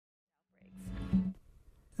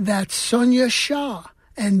That's Sonia Shah,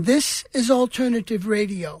 and this is Alternative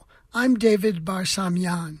Radio. I'm David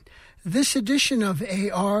Barsamian. This edition of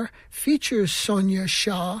AR features Sonia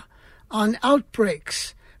Shah on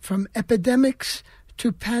outbreaks, from epidemics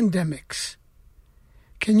to pandemics.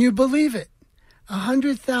 Can you believe it?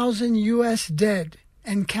 100,000 U.S. dead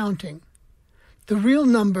and counting. The real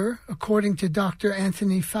number, according to Dr.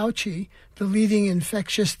 Anthony Fauci, the leading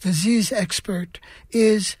infectious disease expert,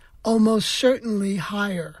 is almost certainly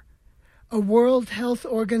higher. A World Health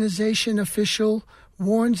Organization official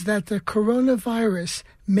warns that the coronavirus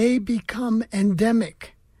may become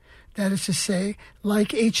endemic. That is to say,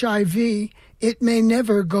 like HIV, it may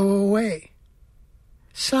never go away.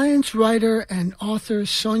 Science writer and author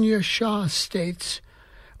Sonia Shah states,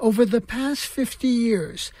 over the past 50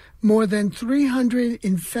 years, more than 300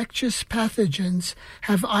 infectious pathogens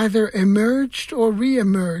have either emerged or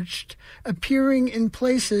re-emerged, appearing in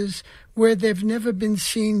places where they've never been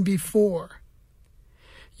seen before.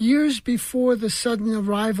 Years before the sudden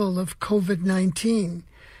arrival of COVID-19,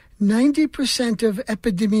 90% of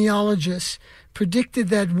epidemiologists predicted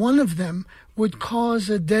that one of them would cause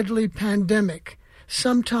a deadly pandemic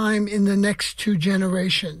sometime in the next 2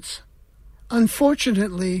 generations.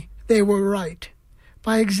 Unfortunately, they were right.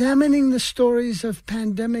 By examining the stories of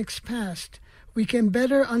pandemics past, we can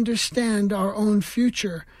better understand our own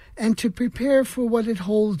future and to prepare for what it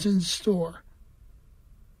holds in store.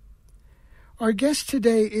 Our guest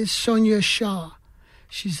today is Sonia Shah.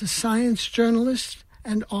 She's a science journalist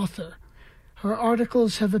and author. Her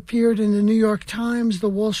articles have appeared in the New York Times, the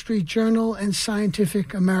Wall Street Journal, and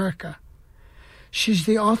Scientific America. She's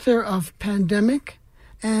the author of Pandemic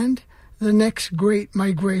and The Next Great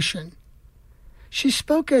Migration. She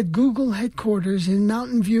spoke at Google headquarters in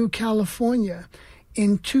Mountain View, California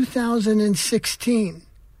in 2016.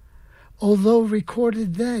 Although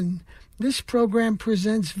recorded then, this program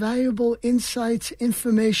presents valuable insights,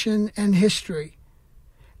 information, and history.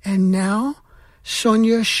 And now,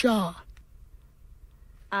 Sonia Shah.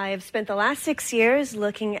 I've spent the last 6 years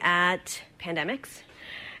looking at pandemics.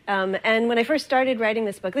 And when I first started writing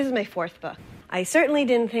this book, this is my 4th book, I certainly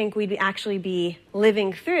didn't think we'd actually be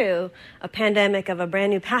living through a pandemic of a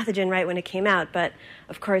brand new pathogen right when it came out. But,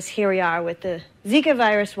 of course, here we are with the Zika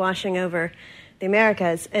virus washing over the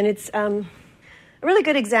Americas. And it's a really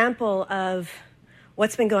good example of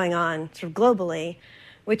what's been going on sort of globally,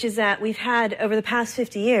 which is that we've had, over the past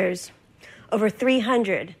 50 years, over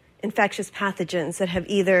 300 infectious pathogens that have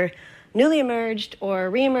either newly emerged or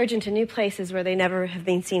re-emerged into new places where they never have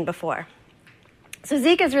been seen before. So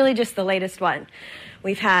Zika is really just the latest one.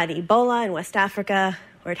 We've had Ebola in West Africa,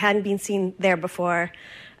 where it hadn't been seen there before,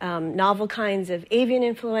 novel kinds of avian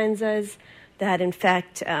influenzas that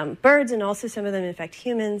infect birds, and also some of them infect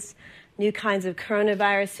humans, new kinds of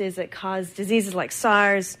coronaviruses that cause diseases like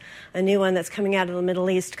SARS, a new one that's coming out of the Middle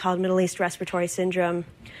East called Middle East Respiratory Syndrome,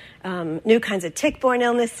 new kinds of tick-borne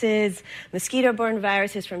illnesses, mosquito-borne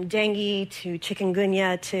viruses from dengue to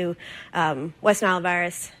chikungunya to West Nile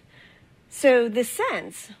virus. So the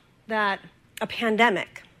sense that a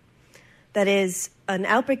pandemic, that is an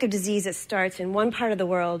outbreak of disease that starts in one part of the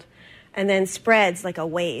world and then spreads like a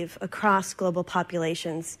wave across global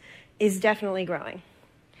populations, is definitely growing.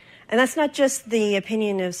 And that's not just the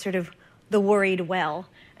opinion of sort of the worried well,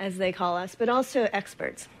 as they call us, but also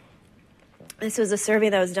experts. This was a survey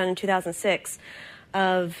that was done in 2006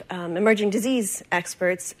 of emerging disease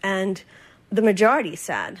experts, and the majority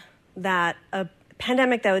said that a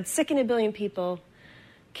pandemic that would sicken 1 billion people,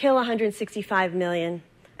 kill 165 million,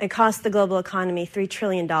 and cost the global economy $3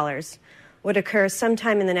 trillion would occur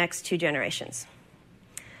sometime in the next 2 generations.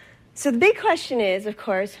 So the big question is, of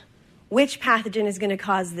course, which pathogen is going to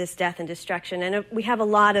cause this death and destruction? And we have a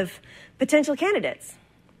lot of potential candidates.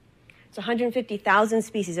 It's 150,000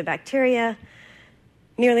 species of bacteria,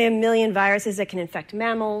 nearly 1 million viruses that can infect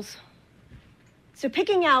mammals. So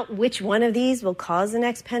picking out which one of these will cause the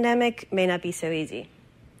next pandemic may not be so easy.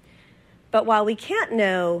 But while we can't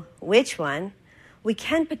know which one, we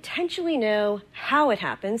can potentially know how it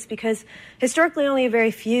happens, because historically only a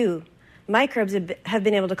very few microbes have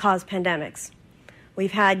been able to cause pandemics.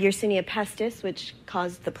 We've had Yersinia pestis, which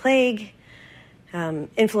caused the plague,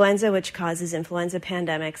 influenza, which causes influenza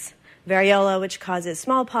pandemics, variola, which causes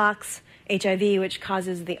smallpox, HIV, which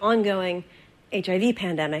causes the ongoing HIV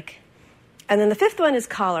pandemic. And then the 5th one is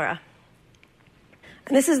cholera.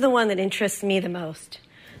 And this is the one that interests me the most,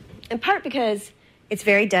 in part because it's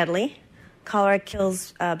very deadly. Cholera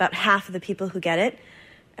kills about half of the people who get it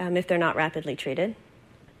if they're not rapidly treated.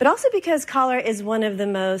 But also because cholera is one of the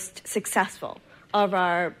most successful of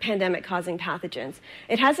our pandemic-causing pathogens.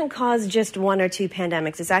 It hasn't caused just 1 or 2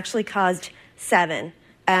 pandemics. It's actually caused 7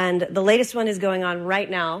 And the latest one is going on right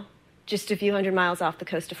now, just a few hundred miles off the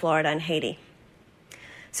coast of Florida and Haiti.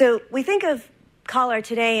 So we think of cholera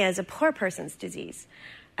today as a poor person's disease,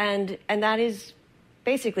 and that is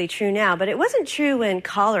basically true now, but it wasn't true when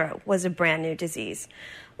cholera was a brand new disease.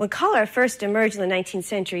 When cholera first emerged in the 19th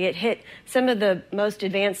century, it hit some of the most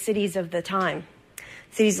advanced cities of the time.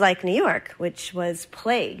 Cities like New York, which was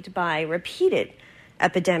plagued by repeated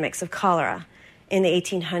epidemics of cholera in the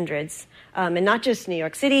 1800s. And not just New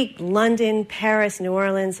York City, London, Paris, New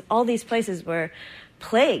Orleans, all these places were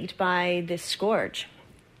plagued by this scourge.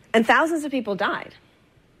 And thousands of people died.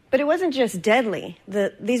 But it wasn't just deadly.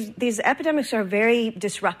 These epidemics are very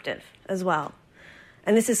disruptive as well.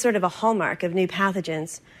 And this is sort of a hallmark of new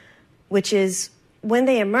pathogens, which is when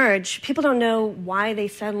they emerge, people don't know why they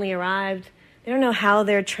suddenly arrived. They don't know how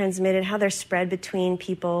they're transmitted, how they're spread between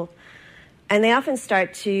people. And they often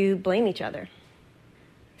start to blame each other.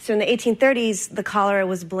 So in the 1830s, the cholera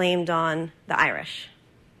was blamed on the Irish.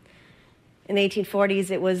 In the 1840s,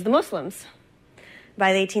 it was the Muslims.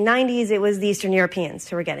 By the 1890s, it was the Eastern Europeans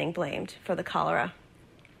who were getting blamed for the cholera.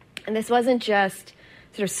 And this wasn't just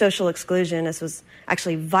sort of social exclusion. This was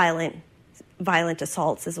actually violent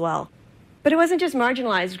assaults as well. But it wasn't just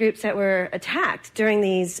marginalized groups that were attacked during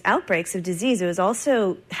these outbreaks of disease. It was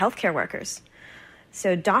also healthcare workers.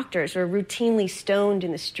 So doctors were routinely stoned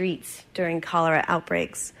in the streets during cholera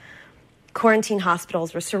outbreaks. Quarantine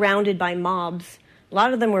hospitals were surrounded by mobs. A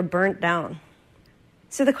lot of them were burnt down.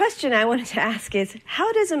 So the question I wanted to ask is,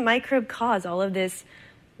 how does a microbe cause all of this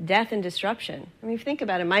death and disruption? I mean, if you think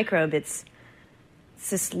about a microbe, it's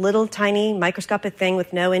this little tiny microscopic thing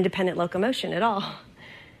with no independent locomotion at all.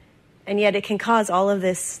 And yet it can cause all of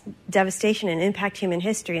this devastation and impact human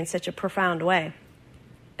history in such a profound way.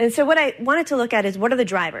 And so what I wanted to look at is, what are the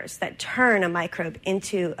drivers that turn a microbe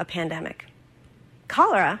into a pandemic?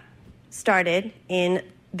 Cholera started in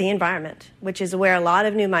the environment, which is where a lot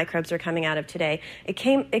of new microbes are coming out of today. It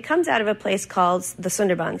comes out of a place called the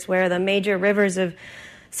Sundarbans, where the major rivers of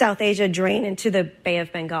South Asia drain into the Bay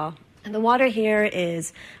of Bengal. And the water here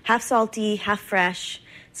is half salty, half fresh.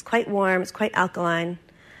 It's quite warm, it's quite alkaline.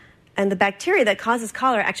 And the bacteria that causes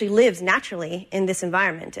cholera actually lives naturally in this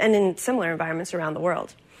environment and in similar environments around the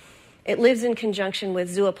world. It lives in conjunction with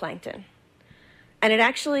zooplankton. And it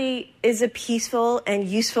actually is a peaceful and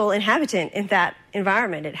useful inhabitant in that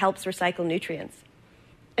environment. It helps recycle nutrients.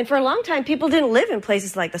 And for a long time, people didn't live in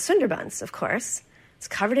places like the Sundarbans, of course. It's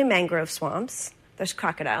covered in mangrove swamps. There's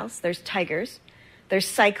crocodiles. There's tigers. There's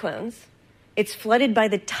cyclones. It's flooded by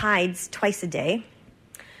the tides twice a day.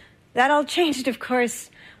 That all changed, of course,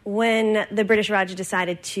 when the British Raj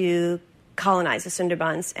decided to colonize the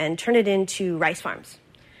Sundarbans and turn it into rice farms.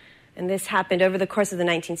 And this happened over the course of the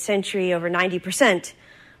 19th century. Over 90%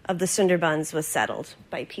 of the Sundarbans was settled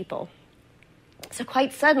by people. So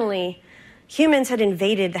quite suddenly, humans had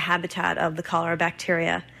invaded the habitat of the cholera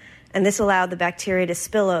bacteria, and this allowed the bacteria to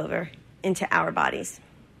spill over into our bodies.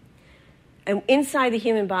 And inside the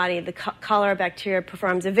human body, the cholera bacteria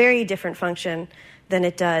performs a very different function than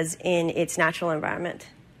it does in its natural environment.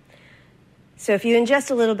 So if you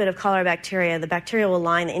ingest a little bit of cholera bacteria, the bacteria will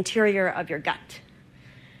line the interior of your gut.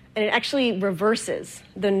 And it actually reverses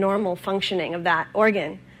the normal functioning of that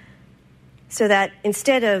organ, so that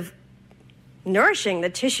instead of nourishing the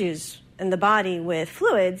tissues in the body with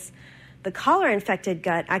fluids, the cholera-infected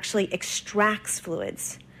gut actually extracts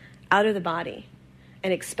fluids out of the body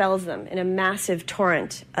and expels them in a massive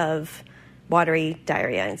torrent of watery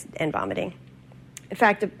diarrhea and vomiting. In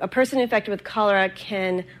fact, a person infected with cholera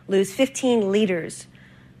can lose 15 liters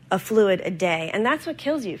of fluid a day, and that's what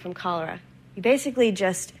kills you from cholera. You basically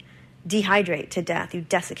just dehydrate to death. You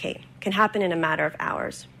desiccate. It can happen in a matter of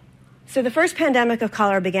hours. So the first pandemic of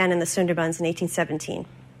cholera began in the Sundarbans in 1817.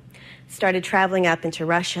 It started traveling up into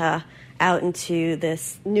Russia, out into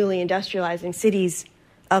this newly industrializing cities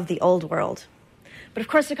of the old world. But of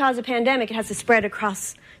course, to cause a pandemic, it has to spread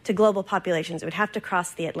across to global populations. It would have to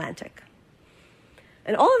cross the Atlantic.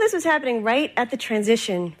 And all of this was happening right at the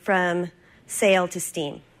transition from sail to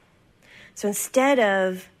steam. So instead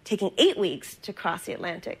of taking 8 weeks to cross the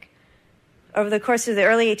Atlantic, over the course of the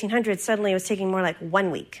early 1800s, suddenly it was taking more like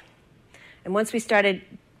 1 week. And once we started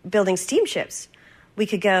building steamships, we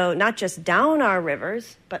could go not just down our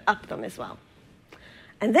rivers, but up them as well.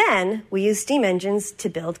 And then we used steam engines to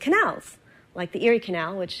build canals, like the Erie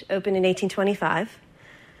Canal, which opened in 1825.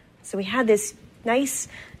 So we had this nice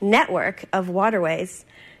network of waterways.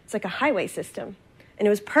 It's like a highway system. And it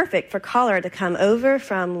was perfect for cholera to come over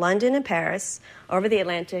from London and Paris, over the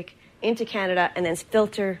Atlantic, into Canada, and then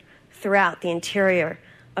filter throughout the interior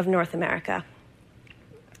of North America.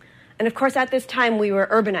 And of course, at this time, we were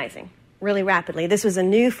urbanizing. really rapidly. This was a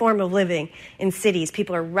new form of living in cities.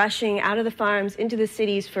 People are rushing out of the farms into the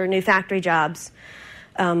cities for new factory jobs.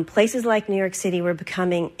 Places like New York City were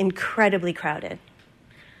becoming incredibly crowded.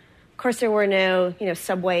 Of course, there were no,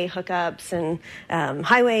 subway hookups and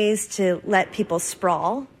highways to let people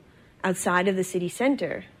sprawl outside of the city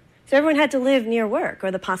center. So everyone had to live near work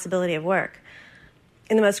or the possibility of work.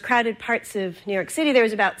 In the most crowded parts of New York City, there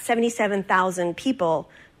was about 77,000 people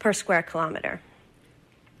per square kilometer.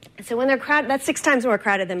 So when they're crowded, that's 6 times more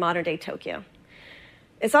crowded than modern-day Tokyo.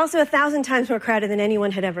 It's also 1,000 times more crowded than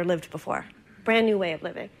anyone had ever lived before. Brand new way of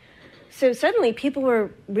living. So suddenly people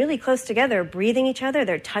were really close together, breathing each other,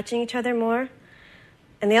 they're touching each other more.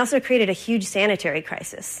 And they also created a huge sanitary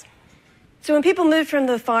crisis. So when people moved from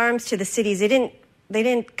the farms to the cities, they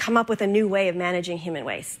didn't come up with a new way of managing human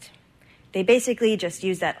waste. They basically just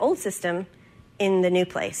used that old system in the new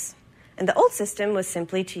place. And the old system was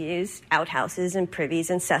simply to use outhouses and privies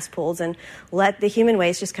and cesspools and let the human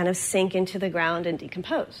waste just kind of sink into the ground and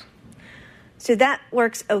decompose. So that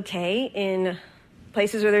works okay in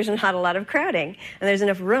places where there's not a lot of crowding and there's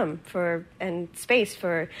enough room and space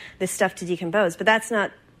for this stuff to decompose. But that's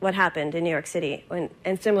not what happened in New York City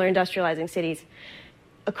and similar industrializing cities.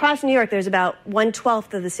 Across New York, there's about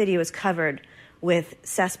 1/12 of the city was covered with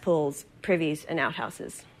cesspools, privies, and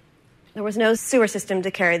outhouses. There was no sewer system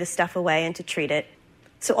to carry the stuff away and to treat it.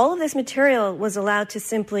 So all of this material was allowed to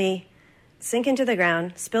simply sink into the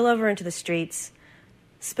ground, spill over into the streets,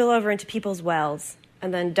 spill over into people's wells,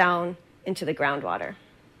 and then down into the groundwater.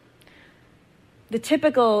 The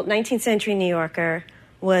typical 19th century New Yorker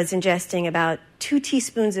was ingesting about 2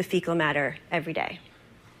 teaspoons of fecal matter every day.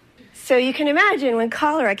 So you can imagine when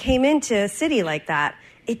cholera came into a city like that,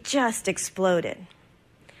 it just exploded.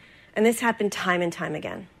 And this happened time and time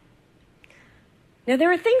again. Now, there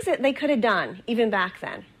were things that they could have done even back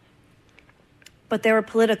then, but there were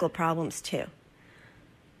political problems too.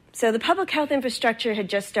 So the public health infrastructure had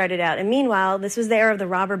just started out, and meanwhile, this was the era of the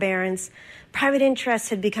robber barons. Private interests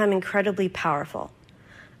had become incredibly powerful.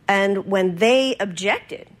 And when they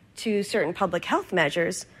objected to certain public health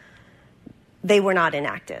measures, they were not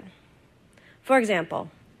enacted. For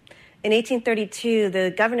example, in 1832,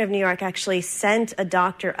 the governor of New York actually sent a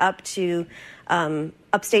doctor up to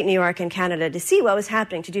upstate New York and Canada to see what was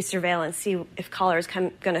happening, to do surveillance, see if cholera is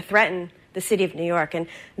going to threaten the city of New York. And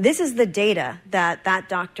this is the data that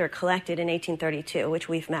doctor collected in 1832, which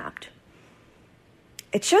we've mapped.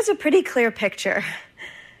 It shows a pretty clear picture.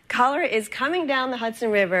 Cholera is coming down the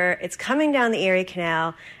Hudson River, it's coming down the Erie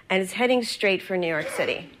Canal, and it's heading straight for New York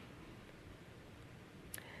City.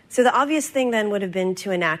 So the obvious thing then would have been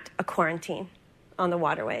to enact a quarantine on the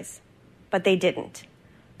waterways, but they didn't,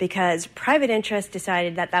 because private interests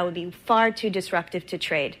decided that would be far too disruptive to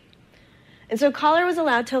trade. And so cholera was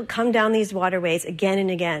allowed to come down these waterways again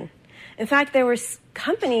and again. In fact, there were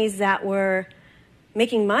companies that were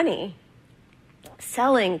making money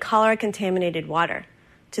selling cholera-contaminated water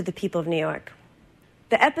to the people of New York.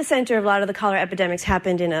 The epicenter of a lot of the cholera epidemics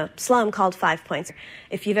happened in a slum called Five Points.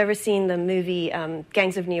 If you've ever seen the movie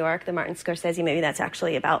Gangs of New York, the Martin Scorsese movie, that's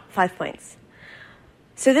actually about 5 Points.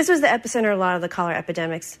 So this was the epicenter of a lot of the cholera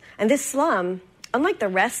epidemics. And this slum, unlike the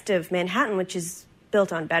rest of Manhattan, which is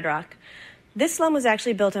built on bedrock, this slum was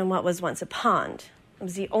actually built on what was once a pond. It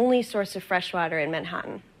was the only source of fresh water in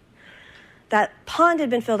Manhattan. That pond had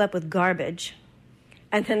been filled up with garbage,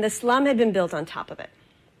 and then the slum had been built on top of it.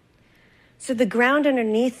 So the ground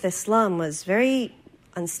underneath the slum was very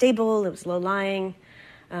unstable, it was low-lying,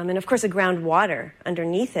 and of course the groundwater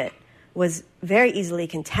underneath it was very easily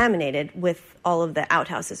contaminated with all of the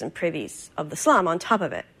outhouses and privies of the slum on top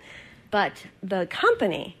of it. But the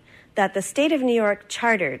company that the state of New York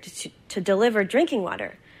chartered to deliver drinking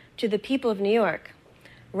water to the people of New York,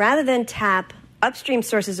 rather than tap upstream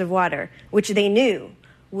sources of water, which they knew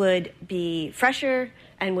would be fresher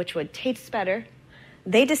and which would taste better,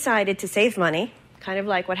 they decided to save money, kind of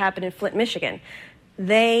like what happened in Flint, Michigan.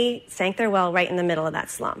 They sank their well right in the middle of that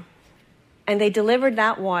slum. And they delivered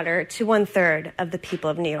that water to 1/3 of the people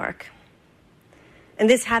of New York. And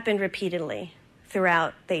this happened repeatedly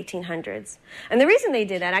throughout the 1800s. And the reason they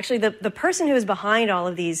did that, actually, the person who was behind all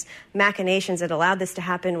of these machinations that allowed this to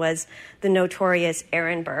happen was the notorious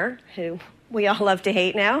Aaron Burr, who we all love to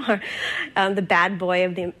hate now, the bad boy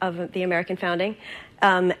of the American founding.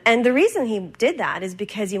 And the reason he did that is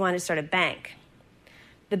because he wanted to start a bank.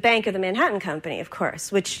 The Bank of the Manhattan Company, of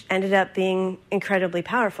course, which ended up being incredibly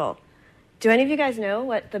powerful. Do any of you guys know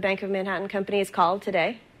what the Bank of Manhattan Company is called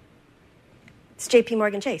today? It's J.P.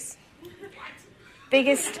 Morgan Chase.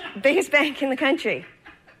 Biggest bank in the country.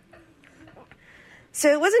 So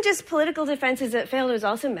it wasn't just political defenses that failed, it was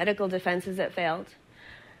also medical defenses that failed.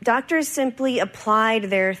 doctors simply applied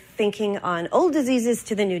their thinking on old diseases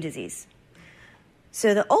to the new disease.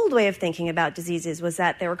 So the old way of thinking about diseases was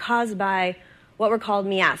that they were caused by what were called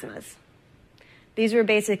miasmas. These were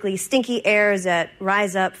basically stinky airs that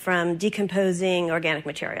rise up from decomposing organic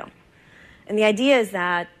material. And the idea is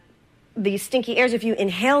that these stinky airs, if you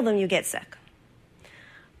inhale them, you get sick.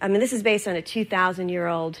 I mean, this is based on a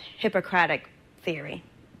 2,000-year-old Hippocratic theory.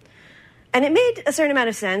 And it made a certain amount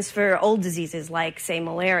of sense for old diseases like, say,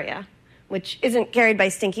 malaria, which isn't carried by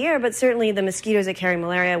stinky air, but certainly the mosquitoes that carry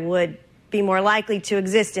malaria would be more likely to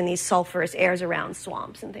exist in these sulfurous airs around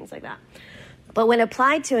swamps and things like that. But when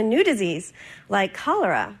applied to a new disease like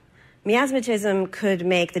cholera, miasmatism could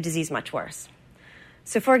make the disease much worse.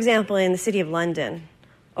 So, for example, in the city of London,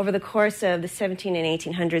 over the course of the 17 and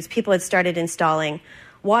 1800s, people had started installing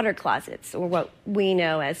water closets, or what we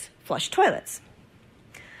know as flush toilets.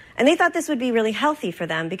 And they thought this would be really healthy for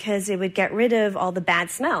them because it would get rid of all the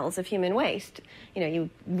bad smells of human waste. You know, you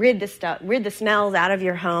rid the smells out of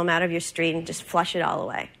your home, out of your street, and just flush it all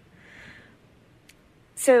away.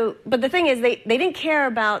 So, but the thing is, they didn't care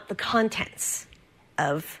about the contents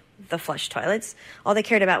of the flush toilets. All they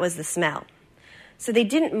cared about was the smell. So they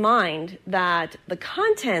didn't mind that the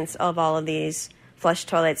contents of all of these flush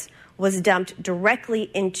toilets was dumped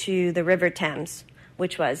directly into the River Thames,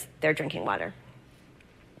 which was their drinking water.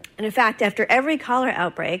 And in fact, after every cholera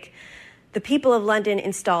outbreak, the people of London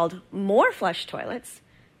installed more flush toilets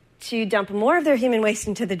to dump more of their human waste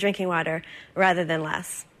into the drinking water rather than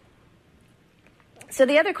less. So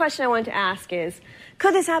the other question I wanted to ask is,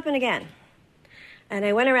 could this happen again? And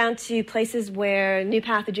I went around to places where new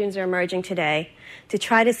pathogens are emerging today to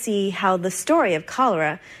try to see how the story of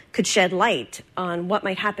cholera could shed light on what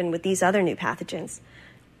might happen with these other new pathogens.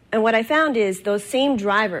 And what I found is those same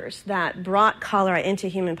drivers that brought cholera into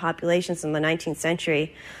human populations in the 19th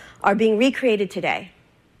century are being recreated today,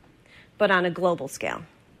 but on a global scale.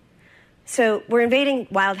 So we're invading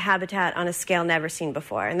wild habitat on a scale never seen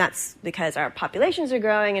before, and that's because our populations are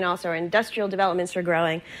growing and also our industrial developments are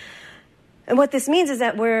growing. And what this means is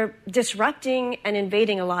that we're disrupting and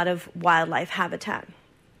invading a lot of wildlife habitat.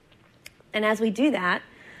 And as we do that,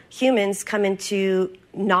 humans come into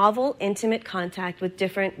novel, intimate contact with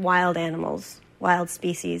different wild animals, wild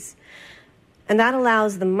species. And that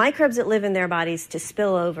allows the microbes that live in their bodies to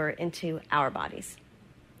spill over into our bodies.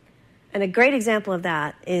 And a great example of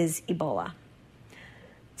that is Ebola.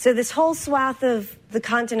 So this whole swath of the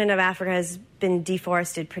continent of Africa has been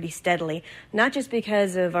deforested pretty steadily, not just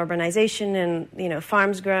because of urbanization and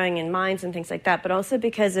farms growing and mines and things like that, but also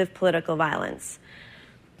because of political violence.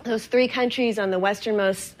 Those three countries on the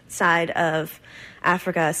westernmost side of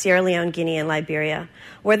Africa, Sierra Leone, Guinea, and Liberia,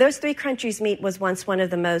 where those three countries meet was once one of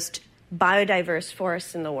the most biodiverse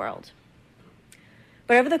forests in the world.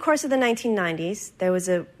 But over the course of the 1990s, there was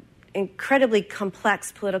an incredibly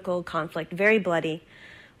complex political conflict, very bloody,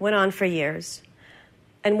 went on for years.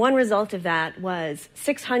 And one result of that was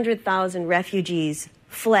 600,000 refugees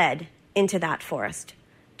fled into that forest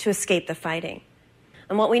to escape the fighting.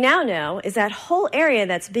 And what we now know is that whole area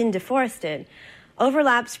that's been deforested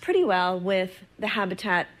overlaps pretty well with the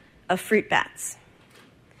habitat of fruit bats.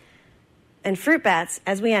 And fruit bats,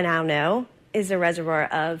 as we now know, is a reservoir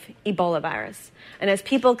of Ebola virus. And as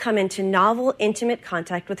people come into novel, intimate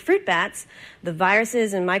contact with fruit bats, the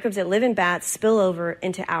viruses and microbes that live in bats spill over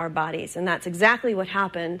into our bodies. And that's exactly what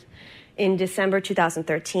happened in December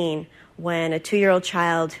 2013 when a 2-year-old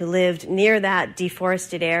child who lived near that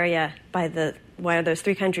deforested area by where those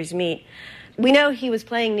three countries meet, we know he was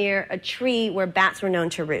playing near a tree where bats were known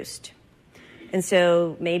to roost. And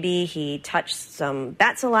so maybe he touched some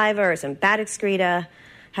bat saliva or some bat excreta.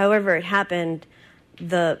 However it happened,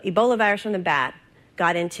 the Ebola virus from the bat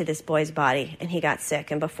got into this boy's body and he got sick.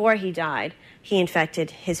 And before he died, he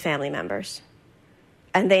infected his family members.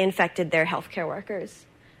 And they infected their healthcare workers.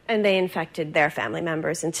 And they infected their family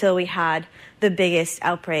members until we had the biggest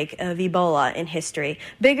outbreak of Ebola in history,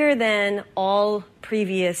 bigger than all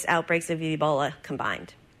previous outbreaks of Ebola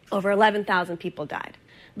combined. Over 11,000 people died.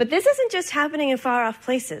 But this isn't just happening in far-off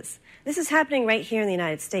places. This is happening right here in the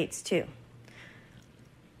United States, too.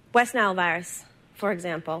 West Nile virus, for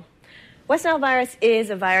example. West Nile virus is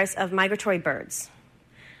a virus of migratory birds.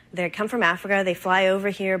 They come from Africa. They fly over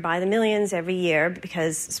here by the millions every year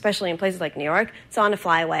because, especially in places like New York, it's on a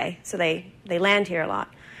flyaway, so they land here a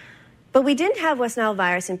lot. But we didn't have West Nile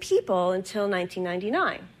virus in people until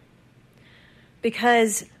 1999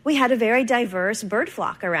 because we had a very diverse bird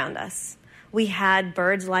flock around us. We had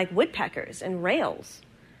birds like woodpeckers and rails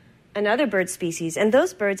and other bird species, and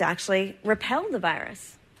those birds actually repelled the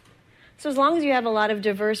virus. So as long as you have a lot of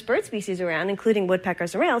diverse bird species around, including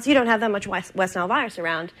woodpeckers and rails, you don't have that much West Nile virus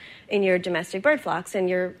around in your domestic bird flocks, and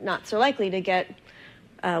you're not so likely to get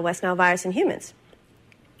West Nile virus in humans.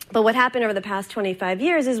 But what happened over the past 25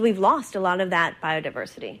 years is we've lost a lot of that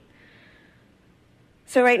biodiversity.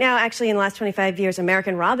 So right now, actually, in the last 25 years,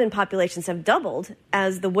 American robin populations have doubled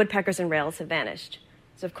as the woodpeckers and rails have vanished.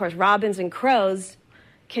 So, of course, robins and crows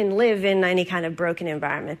can live in any kind of broken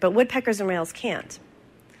environment, but woodpeckers and rails can't.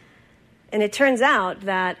 And it turns out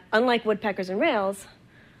that, unlike woodpeckers and rails,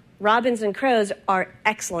 robins and crows are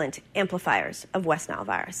excellent amplifiers of West Nile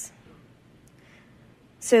virus.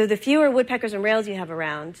 So the fewer woodpeckers and rails you have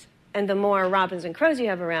around, and the more robins and crows you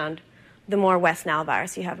have around, the more West Nile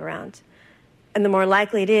virus you have around. And the more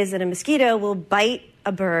likely it is that a mosquito will bite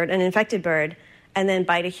a bird, an infected bird, and then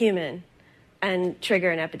bite a human and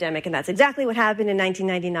trigger an epidemic. And that's exactly what happened in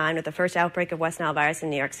 1999 with the first outbreak of West Nile virus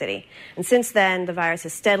in New York City. And since then, the virus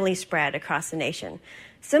has steadily spread across the nation.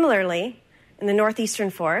 Similarly, in the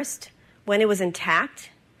northeastern forest, when it was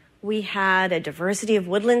intact, we had a diversity of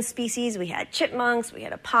woodland species. We had chipmunks, we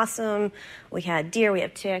had opossum, we had deer, we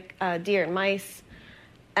have deer and mice.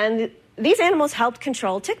 And these animals helped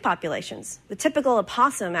control tick populations. The typical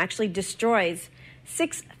opossum actually destroys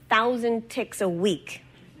 6,000 ticks a week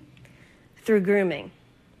through grooming.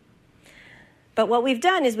 But what we've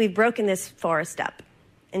done is we've broken this forest up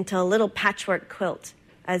into a little patchwork quilt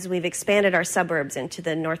as we've expanded our suburbs into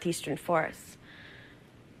the northeastern forests.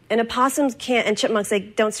 And opossums and chipmunks, they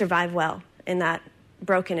don't survive well in that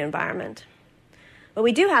broken environment. What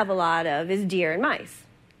we do have a lot of is deer and mice.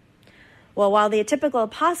 Well, while the typical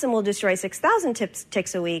opossum will destroy 6,000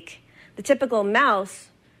 ticks a week, the typical mouse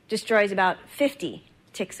destroys about 50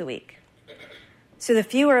 ticks a week. So the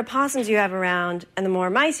fewer opossums you have around and the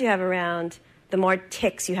more mice you have around, the more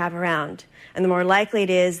ticks you have around. And the more likely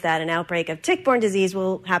it is that an outbreak of tick-borne disease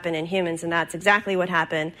will happen in humans. And that's exactly what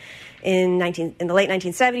happened in the late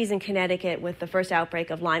 1970s in Connecticut with the first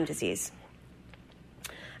outbreak of Lyme disease.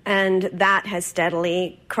 And that has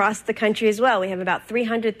steadily crossed the country as well. We have about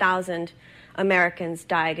 300,000 Americans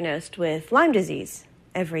diagnosed with Lyme disease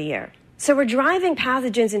every year. So we're driving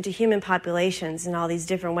pathogens into human populations in all these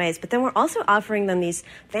different ways, but then we're also offering them these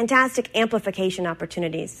fantastic amplification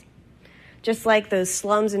opportunities, just like those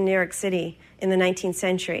slums in New York City in the 19th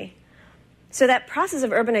century. So that process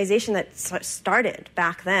of urbanization that started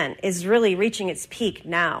back then is really reaching its peak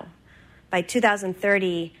now. By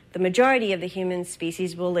 2030, the majority of the human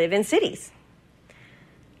species will live in cities.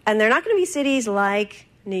 And they're not going to be cities like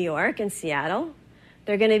New York and Seattle.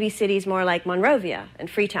 They're going to be cities more like Monrovia and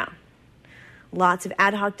Freetown. Lots of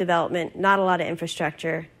ad hoc development, not a lot of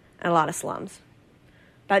infrastructure, and a lot of slums.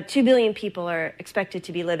 About 2 billion people are expected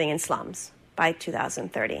to be living in slums by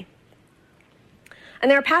 2030. And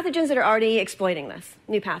there are pathogens that are already exploiting this,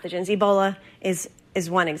 new pathogens. Ebola is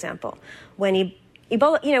one example. When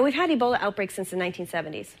Ebola, we've had Ebola outbreaks since the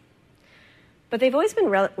 1970s. But they've always been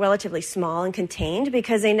relatively small and contained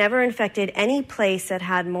because they never infected any place that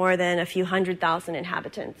had more than a few 100,000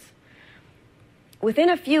 inhabitants.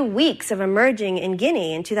 Within a few weeks of emerging in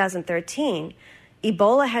Guinea in 2013,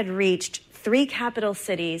 Ebola had reached 3 capital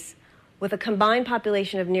cities with a combined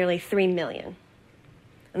population of nearly 3 million.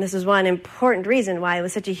 And this is one important reason why it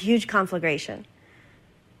was such a huge conflagration.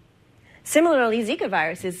 Similarly, Zika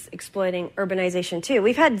virus is exploiting urbanization too.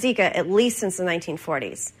 We've had Zika at least since the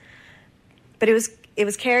 1940s. But it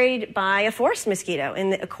was carried by a forest mosquito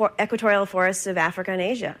in the equatorial forests of Africa and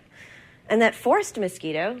Asia. And that forest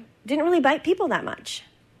mosquito didn't really bite people that much.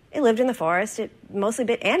 It lived in the forest. It mostly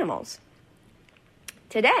bit animals.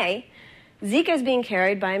 Today, Zika is being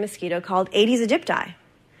carried by a mosquito called Aedes aegypti.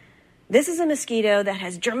 This is a mosquito that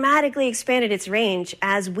has dramatically expanded its range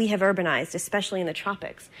as we have urbanized, especially in the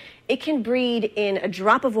tropics. It can breed in a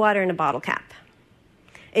drop of water in a bottle cap.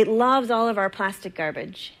 It loves all of our plastic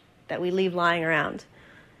garbage that we leave lying around.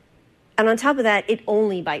 And on top of that, it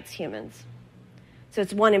only bites humans. So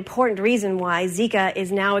it's one important reason why Zika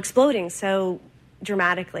is now exploding so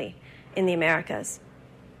dramatically in the Americas.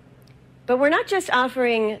 But we're not just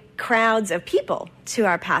offering crowds of people to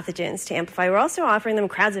our pathogens to amplify, we're also offering them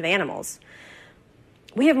crowds of animals.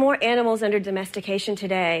 We have more animals under domestication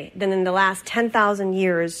today than in the last 10,000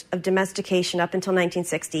 years of domestication up until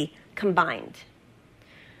 1960 combined.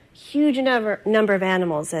 Huge number of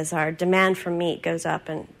animals as our demand for meat goes up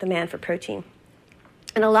and demand for protein.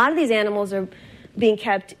 And a lot of these animals are being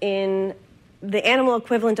kept in the animal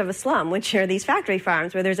equivalent of a slum, which are these factory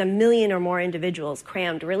farms where there's 1 million or more individuals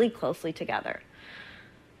crammed really closely together.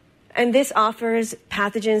 And this offers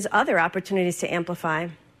pathogens other opportunities to amplify.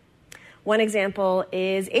 One example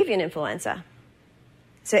is avian influenza.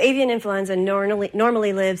 So avian influenza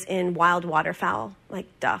normally lives in wild waterfowl, like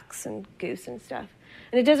ducks and goose and stuff.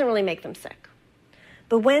 And it doesn't really make them sick.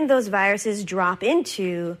 But when those viruses drop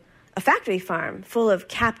into a factory farm full of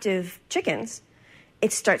captive chickens,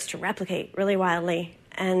 it starts to replicate really wildly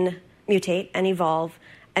and mutate and evolve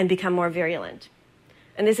and become more virulent.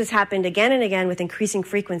 And this has happened again and again with increasing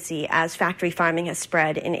frequency as factory farming has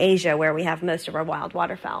spread in Asia, where we have most of our wild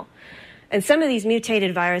waterfowl. And some of these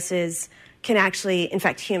mutated viruses can actually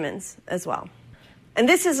infect humans as well. And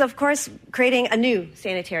this is, of course, creating a new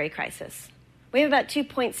sanitary crisis. We have about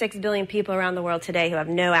 2.6 billion people around the world today who have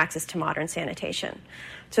no access to modern sanitation.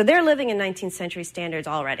 So they're living in 19th century standards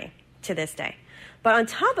already to this day. But on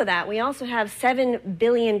top of that, we also have 7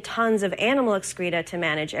 billion tons of animal excreta to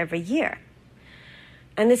manage every year.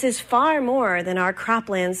 And this is far more than our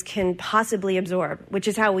croplands can possibly absorb, which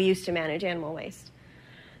is how we used to manage animal waste.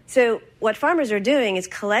 So what farmers are doing is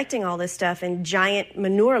collecting all this stuff in giant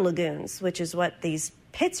manure lagoons, which is what these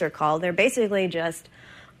pits are called. They're basically just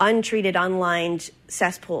untreated, unlined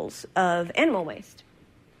cesspools of animal waste.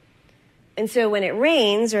 And so when it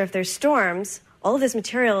rains or if there's storms, all of this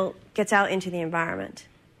material gets out into the environment.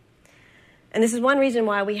 And this is one reason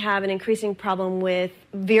why we have an increasing problem with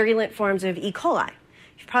virulent forms of E. coli.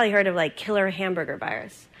 You've probably heard of like killer hamburger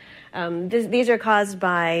virus. These are caused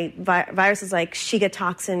by viruses like Shiga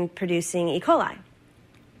toxin-producing E. coli.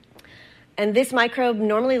 And this microbe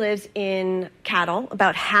normally lives in cattle.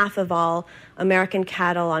 About half of all American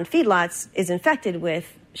cattle on feedlots is infected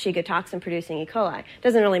with Shiga toxin-producing E. coli. It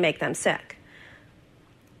doesn't really make them sick.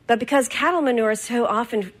 But because cattle manure so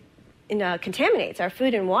often contaminates our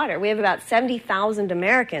food and water, we have about 70,000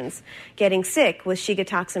 Americans getting sick with Shiga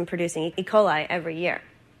toxin-producing E. coli every year.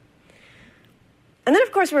 And then,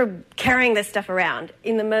 of course, we're carrying this stuff around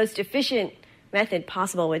in the most efficient method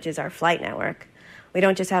possible, which is our flight network. We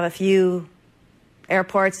don't just have a few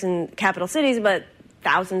airports in capital cities, but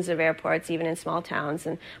thousands of airports, even in small towns,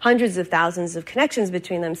 and hundreds of thousands of connections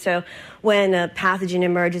between them. So when a pathogen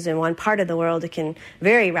emerges in one part of the world, it can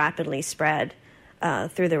very rapidly spread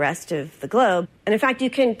through the rest of the globe. And in fact,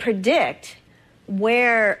 you can predict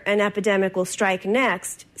where an epidemic will strike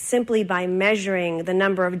next simply by measuring the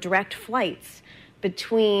number of direct flights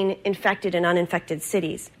between infected and uninfected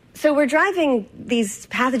cities. So we're driving these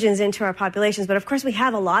pathogens into our populations, but of course we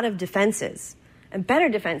have a lot of defenses, and better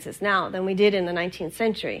defenses now than we did in the 19th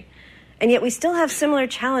century. And yet we still have similar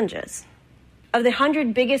challenges. Of the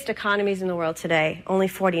 100 biggest economies in the world today, only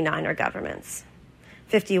 49 are governments.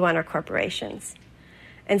 51 are corporations.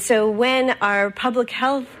 And so when our public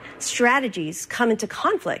health strategies come into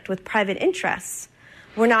conflict with private interests,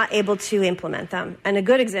 we're not able to implement them. And a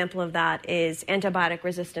good example of that is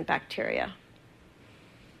antibiotic-resistant bacteria.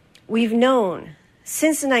 We've known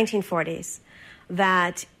since the 1940s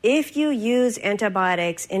that if you use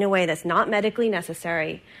antibiotics in a way that's not medically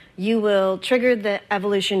necessary, you will trigger the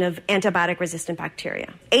evolution of antibiotic-resistant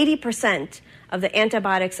bacteria. 80% of the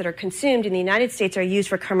antibiotics that are consumed in the United States are used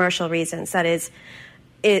for commercial reasons. That is,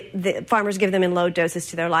 the farmers give them in low doses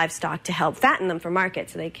to their livestock to help fatten them for market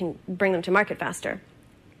so they can bring them to market faster.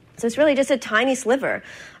 So it's really just a tiny sliver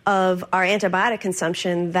of our antibiotic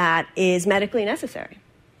consumption that is medically necessary.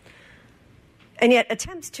 And yet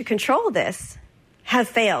attempts to control this have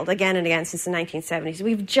failed again and again since the 1970s.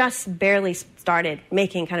 We've just barely started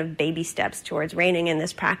making kind of baby steps towards reining in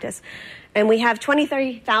this practice. And we have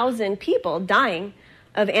 30,000 people dying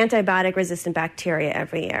of antibiotic-resistant bacteria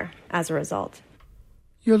every year as a result.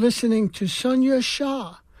 You're listening to Sonia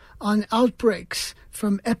Shah on Outbreaks,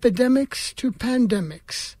 from Epidemics to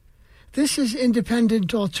Pandemics. This is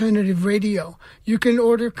Independent Alternative Radio. You can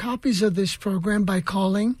order copies of this program by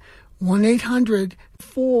calling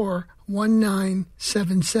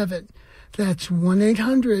 1-800-419-77. That's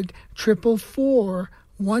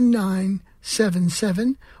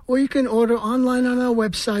 1-800-444-1977. Or you can order online on our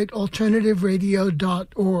website,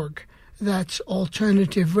 alternativeradio.org. That's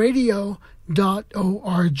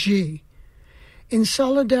alternativeradio.org. In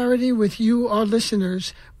solidarity with you, our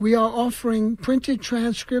listeners, we are offering printed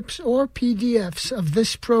transcripts or PDFs of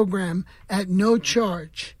this program at no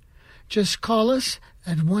charge. Just call us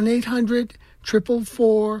at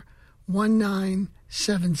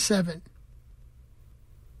 1-800-444-1977.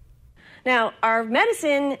 Now, our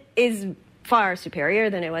medicine is far superior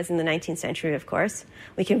than it was in the 19th century, of course.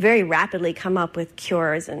 We can very rapidly come up with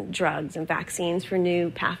cures and drugs and vaccines for new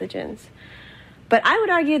pathogens. But I would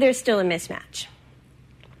argue there's still a mismatch.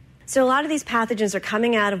 So a lot of these pathogens are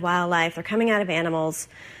coming out of wildlife, they're coming out of animals,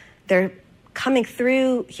 they're coming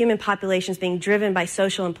through human populations being driven by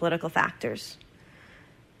social and political factors.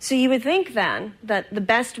 So you would think then that the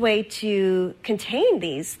best way to contain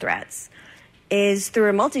these threats is through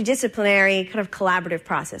a multidisciplinary kind of collaborative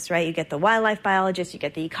process, right? You get the wildlife biologists, you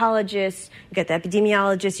get the ecologists, you get the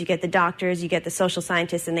epidemiologists, you get the doctors, you get the social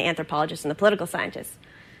scientists and the anthropologists and the political scientists.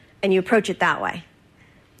 And you approach it that way.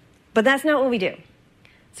 But that's not what we do.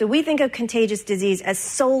 So we think of contagious disease as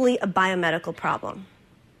solely a biomedical problem.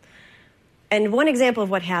 And one example of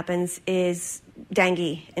what happens is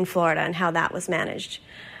dengue in Florida and how that was managed.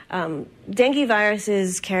 Dengue virus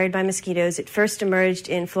is carried by mosquitoes. It first emerged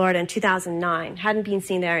in Florida in 2009, hadn't been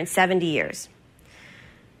seen there in 70 years.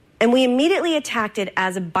 And we immediately attacked it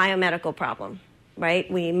as a biomedical problem,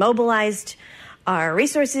 right? We mobilized our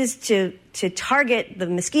resources to target the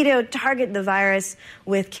mosquito, target the virus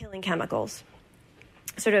with killing chemicals.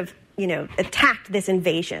 Sort of, attacked this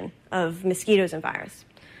invasion of mosquitoes and virus.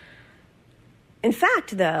 In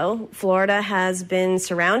fact, though, Florida has been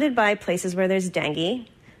surrounded by places where there's dengue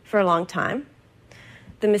for a long time.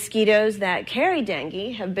 The mosquitoes that carry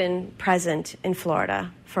dengue have been present in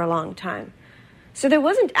Florida for a long time. So there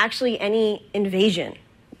wasn't actually any invasion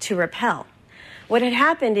to repel. What had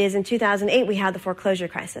happened is in 2008, we had the foreclosure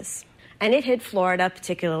crisis, and it hit Florida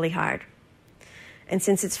particularly hard. And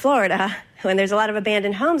since it's Florida, when there's a lot of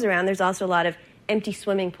abandoned homes around, there's also a lot of empty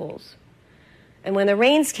swimming pools. And when the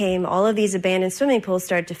rains came, all of these abandoned swimming pools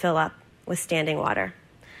started to fill up with standing water.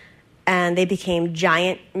 And they became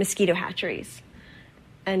giant mosquito hatcheries.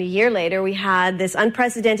 And a year later, we had this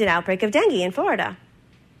unprecedented outbreak of dengue in Florida.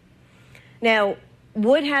 Now,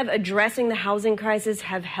 would have addressing the housing crisis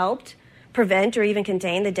have helped prevent or even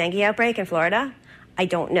contain the dengue outbreak in Florida? I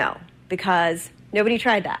don't know, because nobody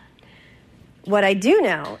tried that. What I do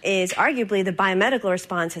know is arguably the biomedical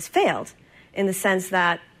response has failed in the sense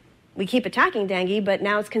that we keep attacking dengue, but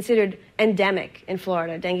now it's considered endemic in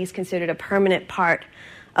Florida. Dengue is considered a permanent part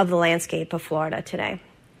of the landscape of Florida today.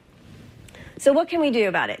 So what can we do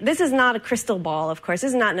about it? This is not a crystal ball, of course.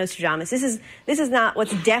 This is not Nostradamus. This is not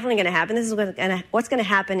what's definitely going to happen. This is what's going to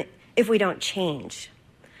happen if we don't change.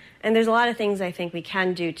 And there's a lot of things I think we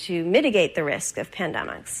can do to mitigate the risk of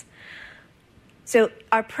pandemics. So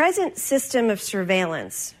our present system of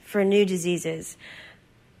surveillance for new diseases,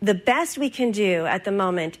 the best we can do at the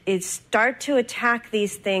moment is start to attack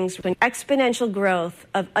these things when exponential growth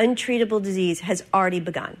of untreatable disease has already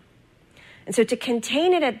begun. And so to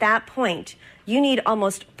contain it at that point, you need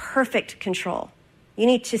almost perfect control. You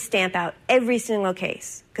need to stamp out every single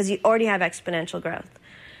case because you already have exponential growth.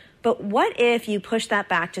 But what if you push that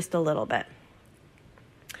back just a little bit?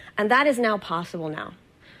 And that is now possible now.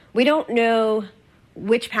 We don't know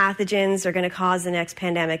which pathogens are going to cause the next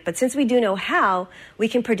pandemic, but since we do know how, we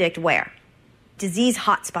can predict where. Disease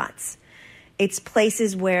hotspots. It's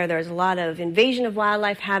places where there's a lot of invasion of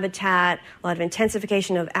wildlife habitat, a lot of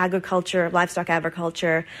intensification of agriculture, livestock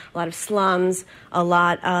agriculture, a lot of slums, a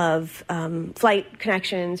lot of flight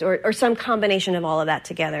connections, or some combination of all of that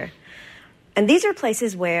together. And these are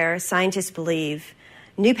places where scientists believe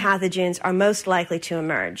new pathogens are most likely to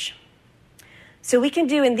emerge. So we can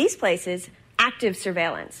do in these places active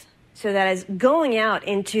surveillance, so that is going out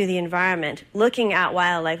into the environment, looking at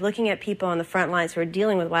wildlife, looking at people on the front lines who are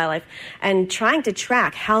dealing with wildlife, and trying to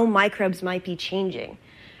track how microbes might be changing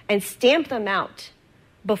and stamp them out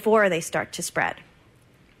before they start to spread.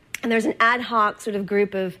 And there's an ad hoc sort of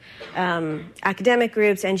group of academic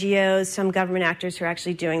groups, NGOs, some government actors who are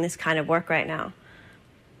actually doing this kind of work right now.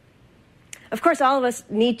 Of course, all of us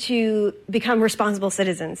need to become responsible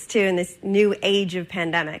citizens, too, in this new age of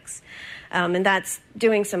pandemics. And that's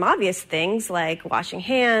doing some obvious things like washing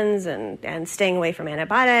hands and staying away from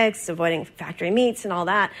antibiotics, avoiding factory meats and all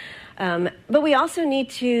that. But we also need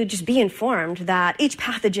to just be informed that each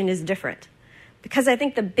pathogen is different. Because I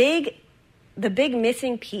think the big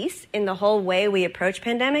missing piece in the whole way we approach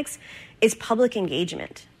pandemics is public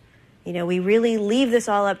engagement. We really leave this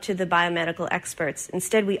all up to the biomedical experts.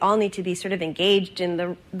 Instead, we all need to be sort of engaged in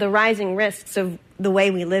the rising risks of the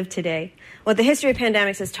way we live today. What the history of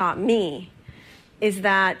pandemics has taught me is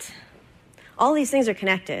that all these things are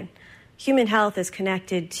connected. Human health is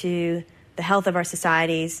connected to the health of our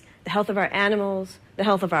societies, the health of our animals, the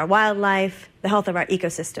health of our wildlife, the health of our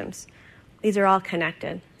ecosystems. These are all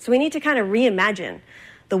connected. So we need to kind of reimagine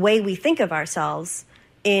the way we think of ourselves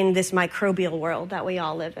in this microbial world that we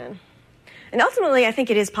all live in. And ultimately, I think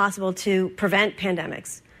it is possible to prevent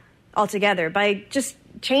pandemics altogether by just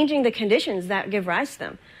changing the conditions that give rise to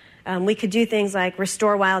them. We could do things like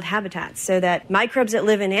restore wild habitats so that microbes that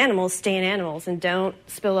live in animals stay in animals and don't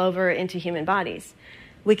spill over into human bodies.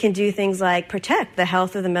 We can do things like protect the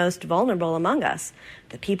health of the most vulnerable among us,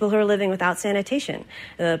 the people who are living without sanitation,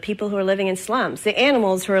 the people who are living in slums, the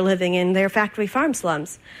animals who are living in their factory farm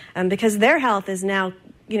slums, because their health is now,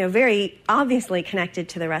 very obviously connected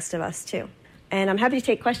to the rest of us too. And I'm happy to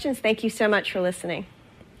take questions. Thank you so much for listening.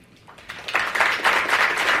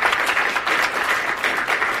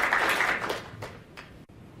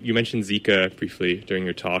 You mentioned Zika briefly during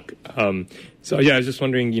your talk. So I was just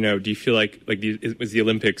wondering, do you feel like was the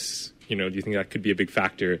Olympics, do you think that could be a big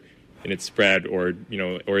factor in its spread, or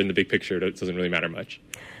in the big picture, it doesn't really matter much?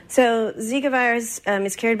 So Zika virus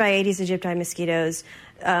is carried by Aedes aegypti mosquitoes.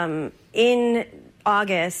 In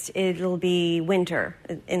August, it'll be winter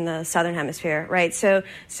in the southern hemisphere, right? So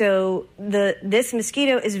this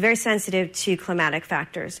mosquito is very sensitive to climatic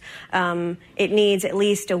factors. It needs at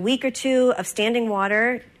least a week or two of standing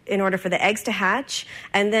water in order for the eggs to hatch,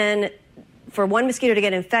 and then for one mosquito to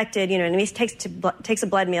get infected, it takes a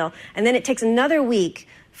blood meal, and then it takes another week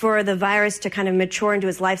for the virus to kind of mature into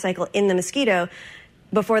its life cycle in the mosquito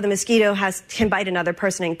before the mosquito can bite another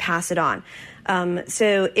person and pass it on.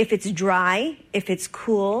 So if it's dry, if it's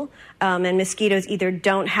cool, and mosquitoes either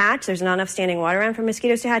don't hatch, there's not enough standing water around for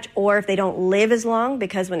mosquitoes to hatch, or if they don't live as long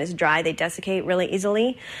because when it's dry, they desiccate really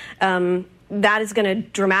easily, that is going to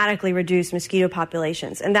dramatically reduce mosquito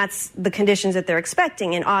populations. And that's the conditions that they're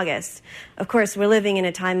expecting in August. Of course, we're living in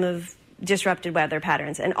a time of disrupted weather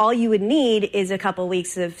patterns, and all you would need is a couple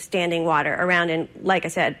weeks of standing water around in, like I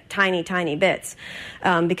said, tiny, tiny bits,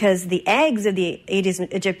 because the eggs of the Aedes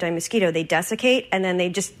aegypti mosquito, they desiccate, and then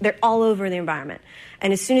they're all over the environment.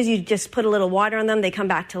 And as soon as you just put a little water on them, they come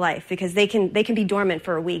back to life because they can be dormant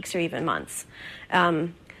for weeks or even months.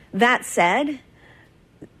 That said,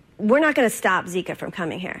 we're not going to stop Zika from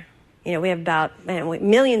coming here. We have about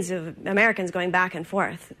millions of Americans going back and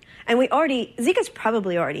forth. And Zika's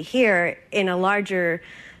probably already here in a larger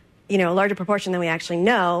proportion than we actually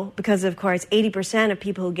know, because, of course, 80% of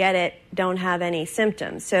people who get it don't have any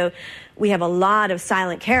symptoms. So we have a lot of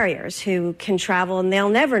silent carriers who can travel, and they'll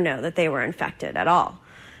never know that they were infected at all.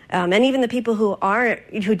 And even the people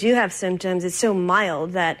who do have symptoms, it's so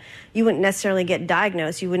mild that you wouldn't necessarily get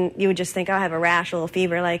diagnosed. You would just think, I have a rash, a little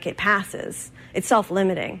fever, like it passes. It's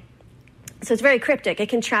self-limiting. So it's very cryptic. It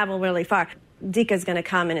can travel really far. Zika is going to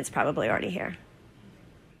come, and it's probably already here.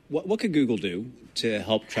 What could Google do to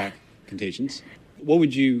help track contagions? What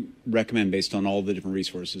would you recommend based on all the different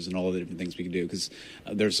resources and all the different things we can do? Because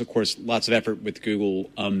there's, of course, lots of effort with Google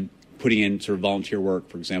putting in sort of volunteer work.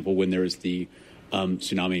 For example, when there was the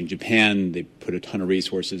tsunami in Japan, they put a ton of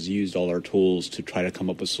resources, used all our tools to try to come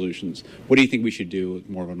up with solutions. What do you think we should do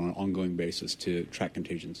more on an ongoing basis to track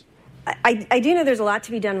contagions? I do know there's a lot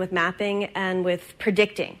to be done with mapping and with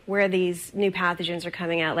predicting where these new pathogens are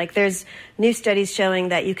coming out. Like, there's new studies showing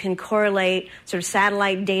that you can correlate sort of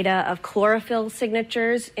satellite data of chlorophyll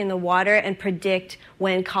signatures in the water and predict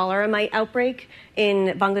when cholera might outbreak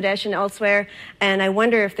in Bangladesh and elsewhere. And I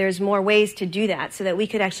wonder if there's more ways to do that so that we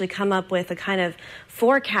could actually come up with a kind of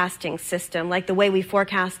forecasting system, like the way we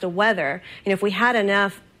forecast the weather. If we had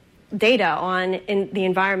enough data in the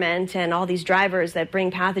environment and all these drivers that bring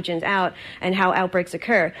pathogens out and how outbreaks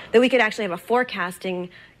occur, that we could actually have a forecasting,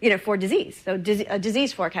 for disease. So a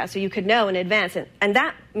disease forecast, so you could know in advance. And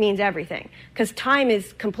that means everything, because time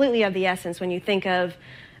is completely of the essence when you think of,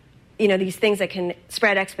 these things that can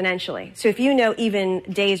spread exponentially. So if you know even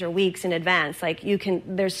days or weeks in advance,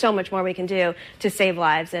 there's so much more we can do to save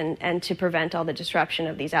lives and to prevent all the disruption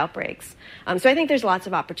of these outbreaks. So I think there's lots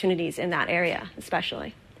of opportunities in that area,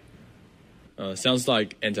 especially. Sounds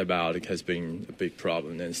like antibiotic has been a big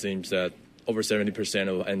problem, and it seems that over 70%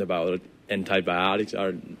 of antibiotics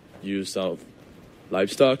are used of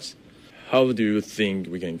livestock. How do you think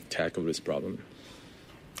we can tackle this problem?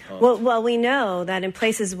 Well, we know that in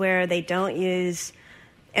places where they don't use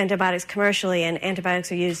antibiotics commercially and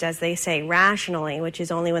antibiotics are used, as they say, rationally, which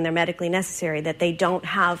is only when they're medically necessary, that they don't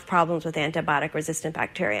have problems with antibiotic-resistant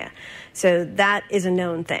bacteria. So that is a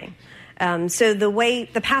known thing. So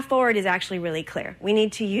the path forward is actually really clear. We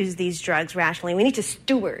need to use these drugs rationally. We need to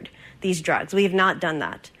steward these drugs. We have not done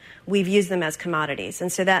that. We've used them as commodities.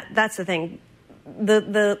 And so that's the thing.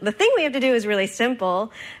 The thing we have to do is really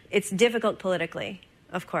simple. It's difficult politically,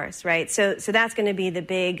 of course, right? So that's going to be the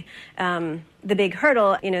big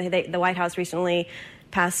hurdle. The White House recently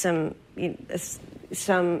passed they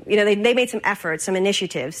made some efforts, some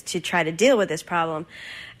initiatives to try to deal with this problem.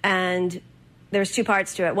 And there's two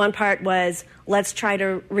parts to it. One part was, let's try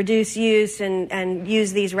to reduce use and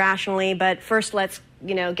use these rationally, but first let's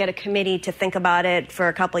get a committee to think about it for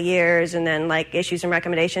a couple of years and then issue some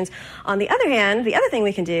recommendations. On the other hand, the other thing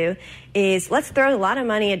we can do is let's throw a lot of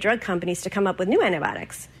money at drug companies to come up with new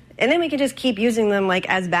antibiotics. And then we can just keep using them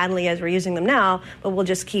as badly as we're using them now, but we'll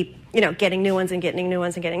just keep getting new ones and getting new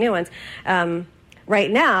ones and getting new ones. right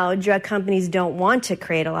now, drug companies don't want to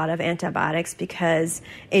create a lot of antibiotics because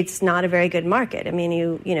it's not a very good market. I mean,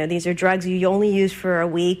 you know, these are drugs you only use for a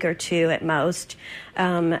week or two at most,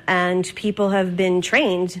 and people have been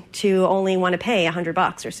trained to only want to pay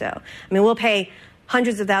 $100 or so. I mean, we'll pay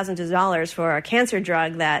hundreds of thousands of dollars for a cancer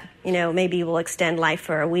drug that, you know, maybe will extend life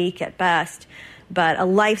for a week at best. But a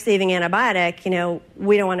life-saving antibiotic, you know,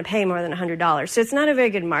 we don't want to pay more than $100. So it's not a very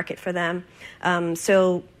good market for them.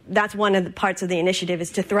 So that's one of the parts of the initiative,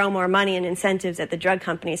 is to throw more money and incentives at the drug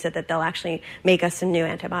companies so that they'll actually make us some new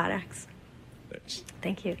antibiotics. Thanks.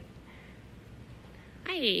 Thank you.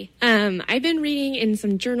 Hi. I've been reading in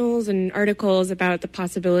some journals and articles about the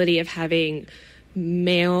possibility of having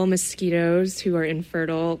male mosquitoes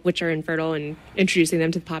which are infertile, and introducing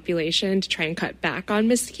them to the population to try and cut back on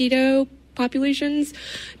mosquito populations.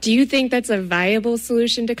 Do you think that's a viable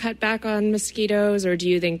solution to cut back on mosquitoes, or do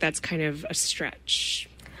you think that's kind of a stretch?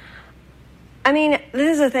 I mean,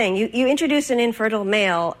 this is the thing. You introduce an infertile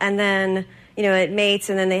male, and then, you know, it mates,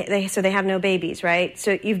 and then they have no babies, right?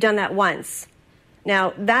 So you've done that once.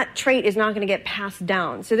 Now, that trait is not going to get passed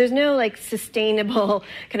down. So there's no, like, sustainable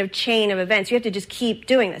kind of chain of events. You have to just keep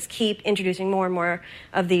doing this, keep introducing more and more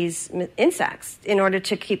of these insects in order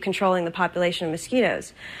to keep controlling the population of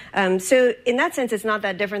mosquitoes. So in that sense, it's not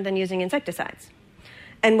that different than using insecticides.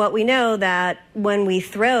 And what we know that when we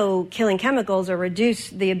throw killing chemicals or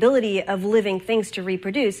reduce the ability of living things to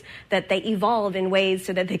reproduce, that they evolve in ways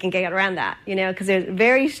so that they can get around that, you know, because there's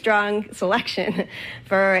very strong selection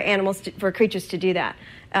for animals, for creatures to do that.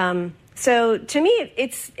 So to me,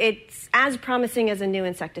 it's as promising as a new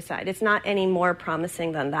insecticide. It's not any more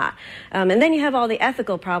promising than that. And then you have all the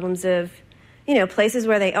ethical problems of, you know, places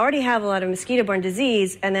where they already have a lot of mosquito-borne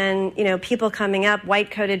disease, and then, you know, people coming up,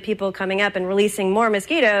 white-coated people coming up and releasing more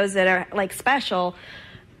mosquitoes that are, like, special.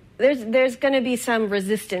 There's going to be some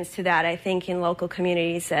resistance to that, I think, in local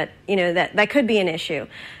communities that, you know, that could be an issue.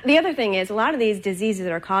 The other thing is, a lot of these diseases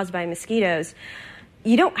that are caused by mosquitoes,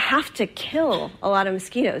 you don't have to kill a lot of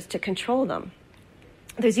mosquitoes to control them.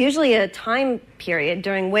 There's usually a time period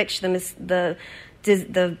during which the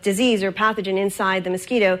disease or pathogen inside the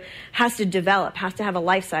mosquito has to develop, has to have a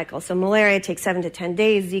life cycle. So malaria takes 7 to 10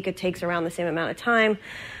 days. Zika takes around the same amount of time.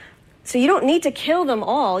 So you don't need to kill them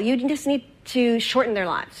all. You just need to shorten their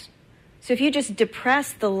lives. So if you just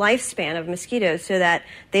depress the lifespan of mosquitoes so that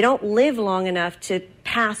they don't live long enough to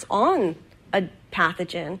pass on a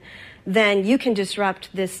pathogen, then you can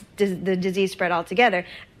disrupt the disease spread altogether.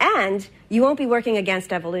 And you won't be working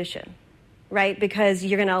against evolution, right? Because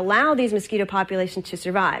you're going to allow these mosquito populations to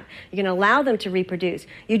survive. You're going to allow them to reproduce.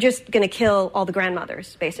 You're just going to kill all the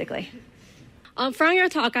grandmothers, basically. From your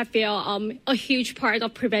talk, I feel a huge part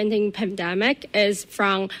of preventing pandemic is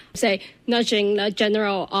from, say, nudging the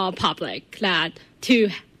general public that to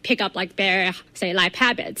pick up like their, say, life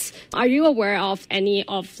habits. Are you aware of any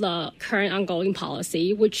of the current ongoing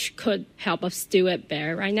policy which could help us do it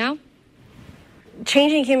better right now?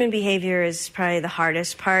 Changing human behavior is probably the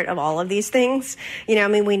hardest part of all of these things. You know, I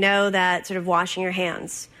mean, we know that sort of washing your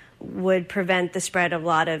hands would prevent the spread of a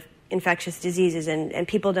lot of infectious diseases, and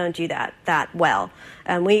people don't do that well.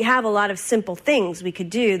 We have a lot of simple things we could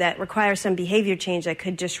do that require some behavior change that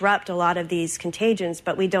could disrupt a lot of these contagions,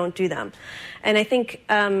 but we don't do them. And I think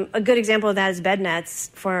a good example of that is bed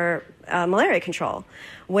nets for malaria control,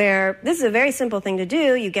 where this is a very simple thing to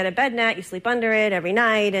do. You get a bed net, you sleep under it every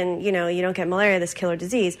night, and, you know, you don't get malaria, this killer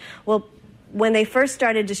disease. Well, when they first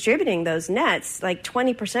started distributing those nets, like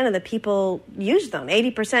 20% of the people used them.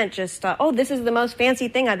 80% just thought, oh, this is the most fancy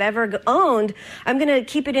thing I've ever owned. I'm going to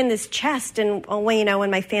keep it in this chest, and, oh, well, you know,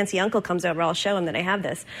 when my fancy uncle comes over, I'll show him that I have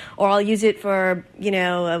this. Or I'll use it for, you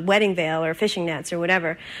know, a wedding veil or fishing nets or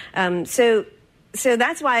whatever. So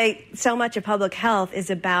that's why so much of public health is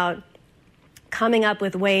about coming up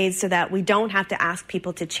with ways so that we don't have to ask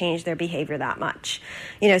people to change their behavior that much.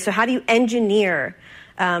 You know, so how do you engineer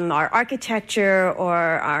our architecture or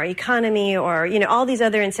our economy or, you know, all these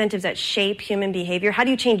other incentives that shape human behavior? How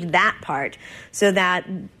do you change that part so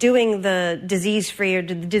that doing the disease-free or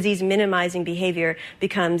the disease-minimizing behavior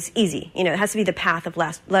becomes easy? You know, it has to be the path of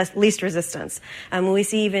least resistance. We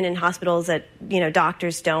see even in hospitals that, you know,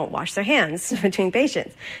 doctors don't wash their hands between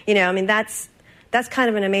patients. You know, I mean, that's kind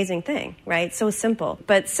of an amazing thing, right? So simple.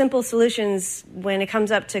 But simple solutions, when it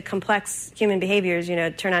comes up to complex human behaviors, you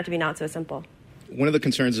know, turn out to be not so simple. One of the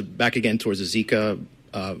concerns, back again towards the Zika,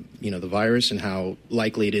 the virus and how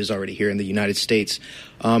likely it is already here in the United States.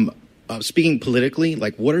 Speaking politically,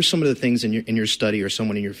 like, what are some of the things in your study or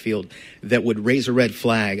someone in your field that would raise a red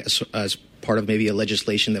flag as part of maybe a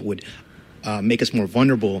legislation that would make us more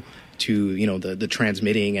vulnerable to, you know, the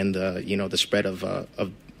transmitting and the spread of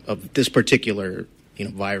this particular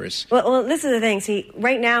virus. Well, this is the thing. See,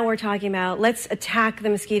 right now we're talking about let's attack the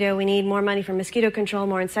mosquito. We need more money for mosquito control,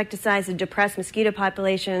 more insecticides to depress mosquito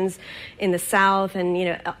populations in the South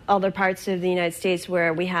and other parts of the United States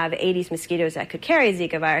where we have Aedes mosquitoes that could carry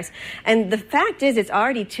Zika virus. And the fact is, it's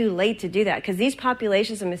already too late to do that because these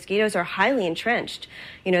populations of mosquitoes are highly entrenched.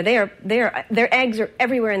 Their eggs are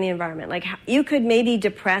everywhere in the environment. Like you could maybe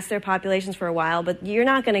depress their populations for a while, but you're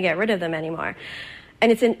not going to get rid of them anymore.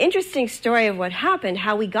 And it's an interesting story of what happened,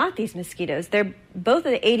 how we got these mosquitoes. Both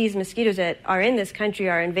of the Aedes mosquitoes that are in this country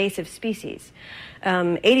are invasive species.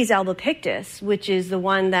 Aedes albopictus, which is the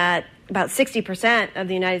one that about 60% of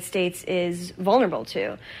the United States is vulnerable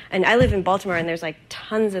to. And I live in Baltimore, and there's like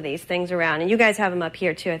tons of these things around. And you guys have them up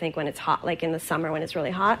here, too, I think, when it's hot, like in the summer when it's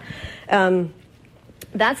really hot.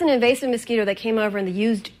 That's an invasive mosquito that came over in the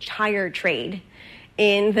used tire trade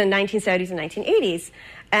in the 1970s and 1980s.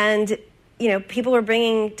 And people were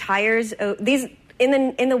bringing tires. These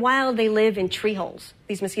in the wild, they live in tree holes.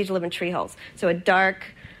 These mosquitoes live in tree holes. So a dark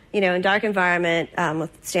environment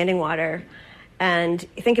with standing water. And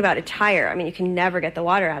think about a tire. I mean, you can never get the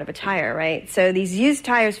water out of a tire, right? So these used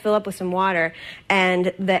tires fill up with some water,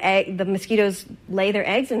 and the mosquitoes lay their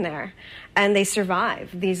eggs in there, and they survive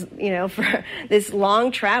these, for this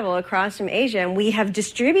long travel across from Asia. And we have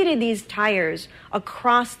distributed these tires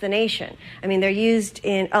across the nation. I mean, they're used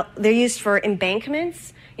for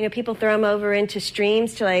embankments. People throw them over into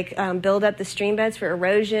streams to build up the stream beds for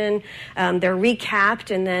erosion. They're recapped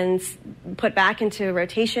and then put back into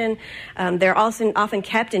rotation. They're also often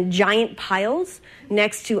kept in giant piles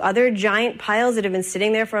next to other giant piles that have been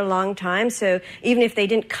sitting there for a long time. So even if they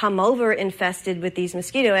didn't come over infested with these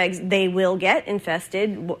mosquito eggs, they will get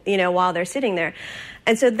infested, while they're sitting there.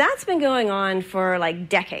 And so that's been going on for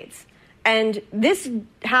decades. And this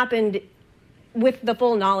happened with the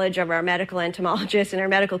full knowledge of our medical entomologists and our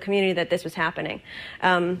medical community that this was happening.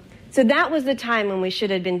 So that was the time when we should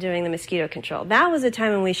have been doing the mosquito control. That was the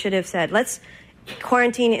time when we should have said, let's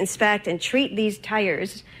quarantine, inspect, and treat these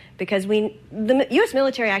tires, because the U.S.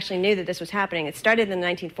 military actually knew that this was happening. It started in the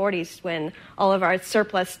 1940s when all of our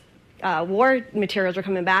surplus war materials were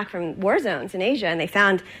coming back from war zones in Asia, and they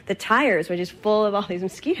found the tires were just full of all these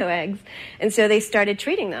mosquito eggs, and so they started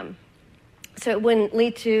treating them. So it wouldn't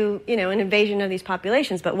lead to, an invasion of these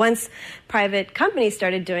populations. But once private companies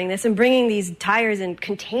started doing this and bringing these tires in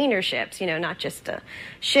container ships, not just a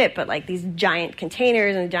ship, but like these giant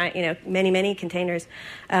containers and giant, many, many containers,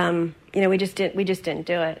 we just didn't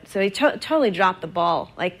do it. So we totally dropped the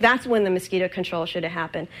ball. That's when the mosquito control should have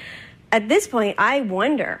happened. At this point, I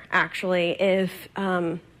wonder, actually, if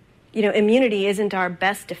immunity isn't our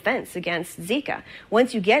best defense against Zika.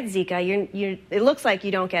 Once you get Zika, it looks like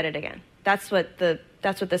you don't get it again. That's what the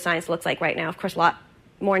science looks like right now. Of course, a lot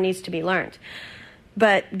more needs to be learned.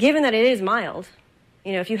 But given that it is mild,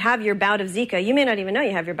 if you have your bout of Zika, you may not even know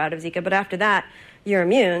you have your bout of Zika, but after that, you're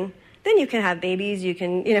immune. Then you can have babies, you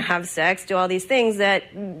can, have sex, do all these things that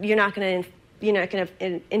you're not going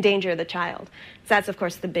to endanger the child. So that's, of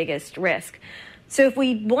course, the biggest risk. So if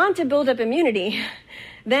we want to build up immunity,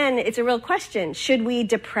 then it's a real question. Should we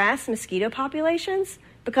depress mosquito populations?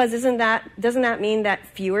 Because doesn't that mean that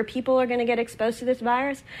fewer people are going to get exposed to this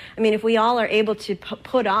virus? I mean, if we all are able to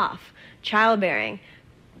put off childbearing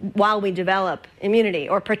while we develop immunity,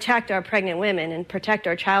 or protect our pregnant women and protect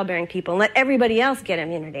our childbearing people and let everybody else get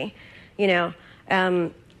immunity, to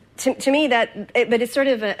me but it's sort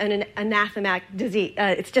of an anathematic disease.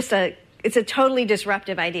 It's a totally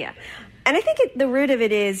disruptive idea. And I think the root of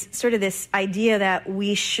it is sort of this idea that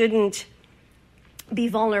we shouldn't be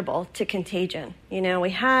vulnerable to contagion. We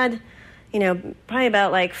had, probably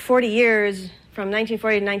about 40 years from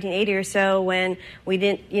 1940 to 1980 or so when we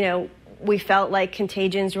didn't, we felt like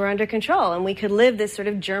contagions were under control and we could live this sort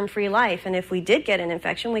of germ-free life. And if we did get an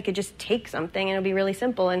infection, we could just take something and it'll be really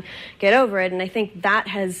simple and get over it. And I think that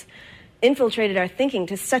has infiltrated our thinking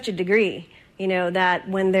to such a degree, that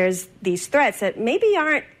when there's these threats that maybe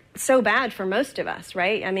aren't so bad for most of us,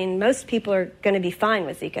 right? I mean, most people are going to be fine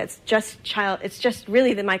with Zika. It's just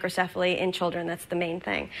really the microcephaly in children that's the main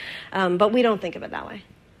thing. But we don't think of it that way.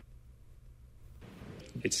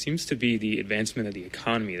 It seems to be the advancement of the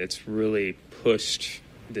economy that's really pushed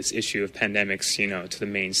this issue of pandemics, to the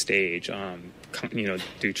main stage.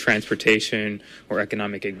 Through transportation or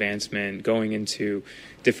economic advancement, going into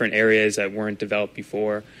different areas that weren't developed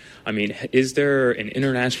before. I mean, is there an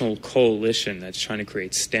international coalition that's trying to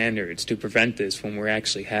create standards to prevent this when we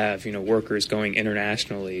actually have, workers going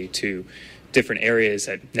internationally to different areas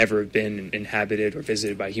that never have been inhabited or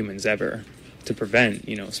visited by humans ever to prevent,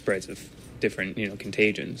 spreads of different,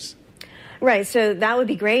 contagions? Right, so that would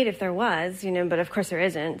be great if there was, but of course there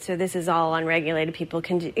isn't. So this is all unregulated. People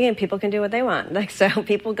can do what they want. Like, so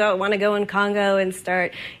people want to go in Congo and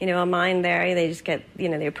start, a mine there. They just get,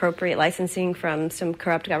 the appropriate licensing from some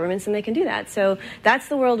corrupt governments, and they can do that. So that's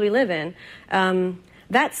the world we live in.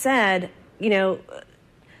 That said,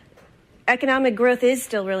 economic growth is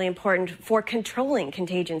still really important for controlling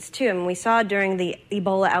contagions too. I mean, we saw during the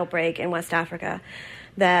Ebola outbreak in West Africa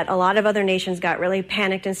that a lot of other nations got really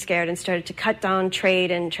panicked and scared and started to cut down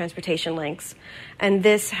trade and transportation links. And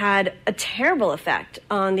this had a terrible effect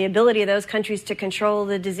on the ability of those countries to control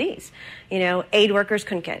the disease. Aid workers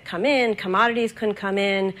couldn't come in, commodities couldn't come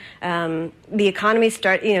in, the economies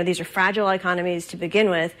these are fragile economies to begin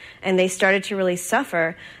with, and they started to really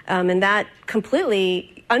suffer, and that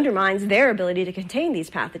completely undermines their ability to contain these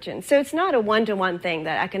pathogens. So it's not a one-to-one thing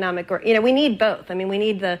that economic growth, we need both.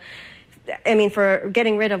 For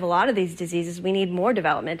getting rid of a lot of these diseases, we need more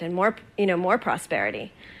development and more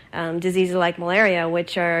prosperity. Diseases like malaria,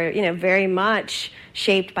 which are, very much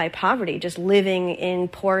shaped by poverty, just living in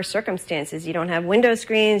poor circumstances. You don't have window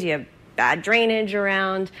screens, you have bad drainage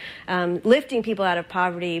around. Lifting people out of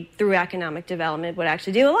poverty through economic development would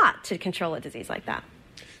actually do a lot to control a disease like that.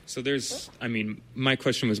 So my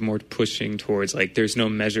question was more pushing towards, there's no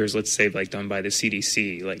measures, let's say, done by the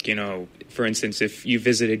CDC. For instance, if you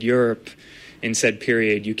visited Europe in said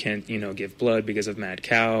period, you can't, give blood because of mad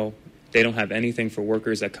cow. They don't have anything for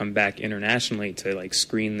workers that come back internationally to,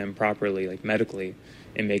 screen them properly, medically,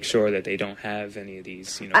 and make sure that they don't have any of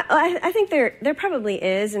these, I think there probably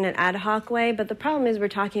is in an ad hoc way, but the problem is we're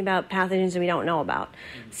talking about pathogens that we don't know about.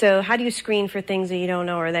 So how do you screen for things that you don't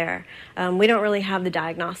know are there? We don't really have the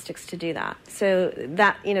diagnostics to do that. So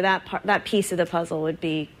that, that piece of the puzzle would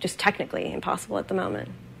be just technically impossible at the moment.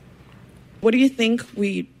 What do you think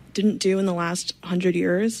we didn't do in the last 100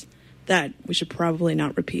 years that we should probably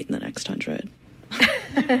not repeat in the next 100?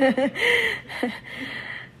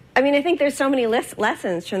 I think there's so many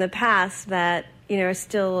lessons from the past that, are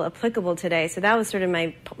still applicable today. So that was sort of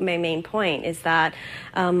my main point, is that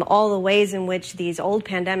all the ways in which these old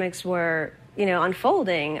pandemics were,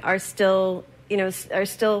 unfolding are still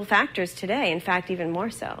factors today. In fact, even more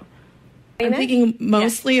so. I'm thinking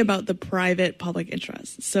mostly about the private public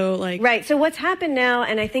interest. So Right. So what's happened now,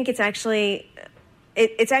 and I think it's actually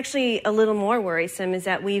a little more worrisome, is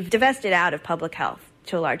that we've divested out of public health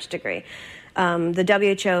to a large degree.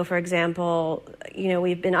 The WHO, for example,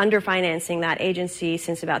 we've been underfinancing that agency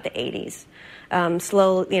since about the 80s.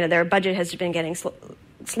 Their budget has been getting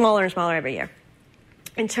smaller and smaller every year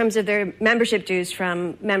in terms of their membership dues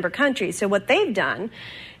from member countries. So what they've done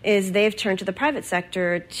is they've turned to the private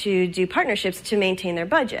sector to do partnerships to maintain their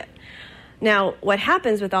budget. Now, what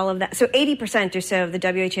happens with all of that, so 80% or so of the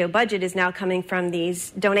WHO budget is now coming from these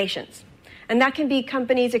donations. And that can be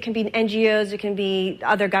companies, it can be NGOs, it can be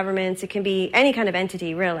other governments, it can be any kind of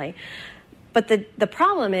entity, really. But the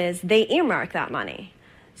problem is they earmark that money.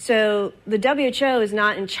 So the WHO is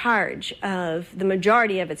not in charge of the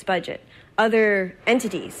majority of its budget. Other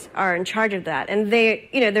entities are in charge of that. And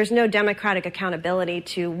there's no democratic accountability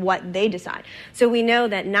to what they decide. So we know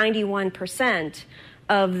that 91%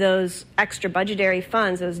 of those extra budgetary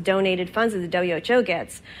funds, those donated funds that the WHO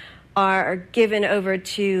gets, are given over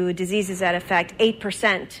to diseases that affect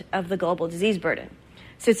 8% of the global disease burden.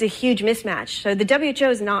 So it's a huge mismatch. So the WHO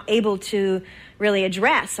is not able to really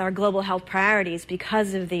address our global health priorities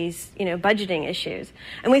because of these, budgeting issues.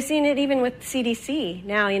 And we've seen it even with CDC.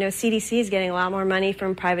 Now, CDC is getting a lot more money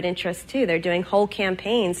from private interests too. They're doing whole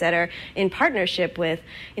campaigns that are in partnership with,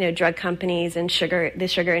 drug companies and the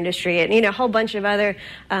sugar industry and, a whole bunch of other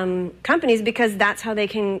companies, because that's how they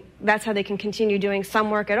can continue doing some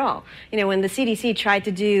work at all. When the CDC tried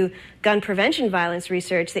to do gun prevention violence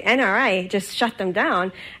research, the NRA just shut them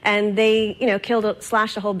down, and they,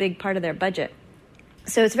 slashed a whole big part of their budget.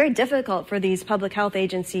 So it's very difficult for these public health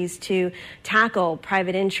agencies to tackle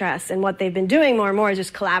private interests, and what they've been doing more and more is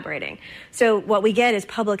just collaborating. So what we get is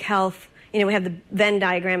public health, we have the Venn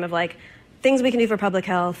diagram of things we can do for public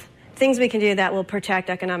health, things we can do that will protect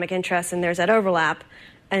economic interests, and there's that overlap.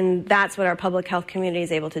 And that's what our public health community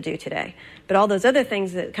is able to do today. But all those other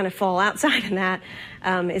things that kind of fall outside of that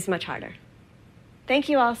is much harder. Thank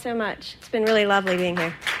you all so much. It's been really lovely being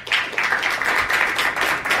here.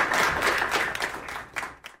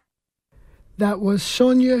 That was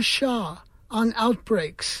Sonia Shah on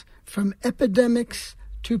outbreaks from epidemics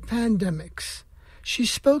to pandemics. She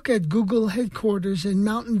spoke at Google headquarters in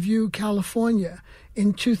Mountain View, California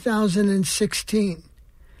in 2016.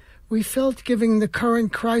 We felt, given the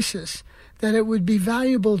current crisis, that it would be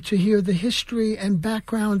valuable to hear the history and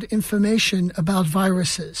background information about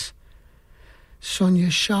viruses.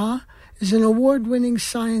 Sonia Shah is an award-winning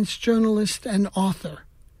science journalist and author.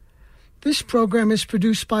 This program is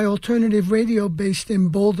produced by Alternative Radio based in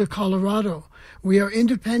Boulder, Colorado. We are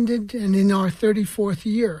independent and in our 34th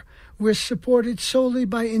year. We're supported solely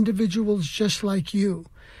by individuals just like you.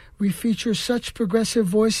 We feature such progressive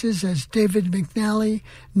voices as David McNally,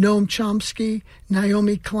 Noam Chomsky,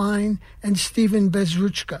 Naomi Klein, and Stephen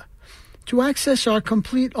Bezruchka. To access our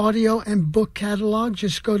complete audio and book catalog,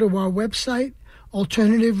 just go to our website,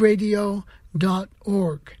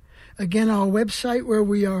 alternativeradio.org. Again, our website where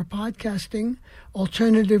we are podcasting,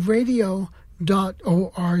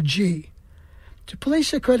 alternativeradio.org. To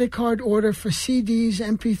place a credit card order for CDs,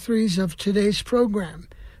 MP3s of today's program,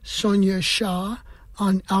 Sonia Shah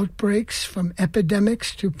on outbreaks from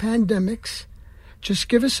epidemics to pandemics, just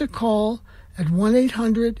give us a call at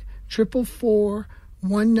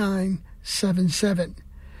 1-800-444-1977.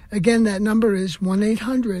 Again, that number is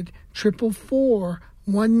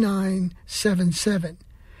 1-800-444-1977.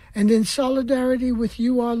 And in solidarity with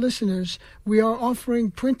you, our listeners, we are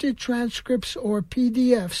offering printed transcripts or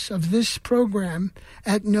PDFs of this program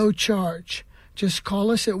at no charge. Just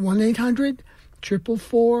call us at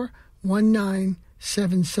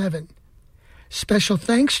 1-800-444-1977. Special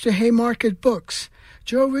thanks to Haymarket Books.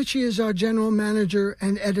 Joe Ritchie is our general manager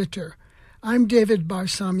and editor. I'm David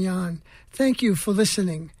Barsamian. Thank you for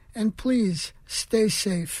listening, and please stay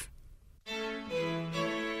safe.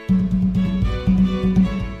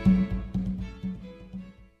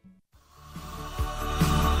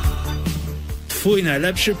 Twój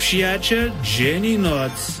najlepszy przyjaciel Jenny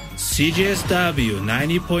Noc, CJSW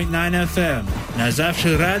 90.9 FM. Na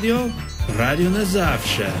zawsze radio, radio na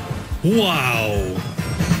zawsze. Wow!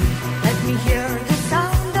 Let me hear the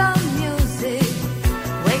sound of music.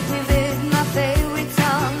 Wake me with my favorite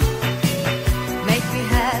song. Make me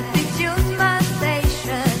happy, tune my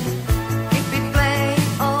station. Keep it playing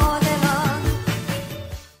all day long.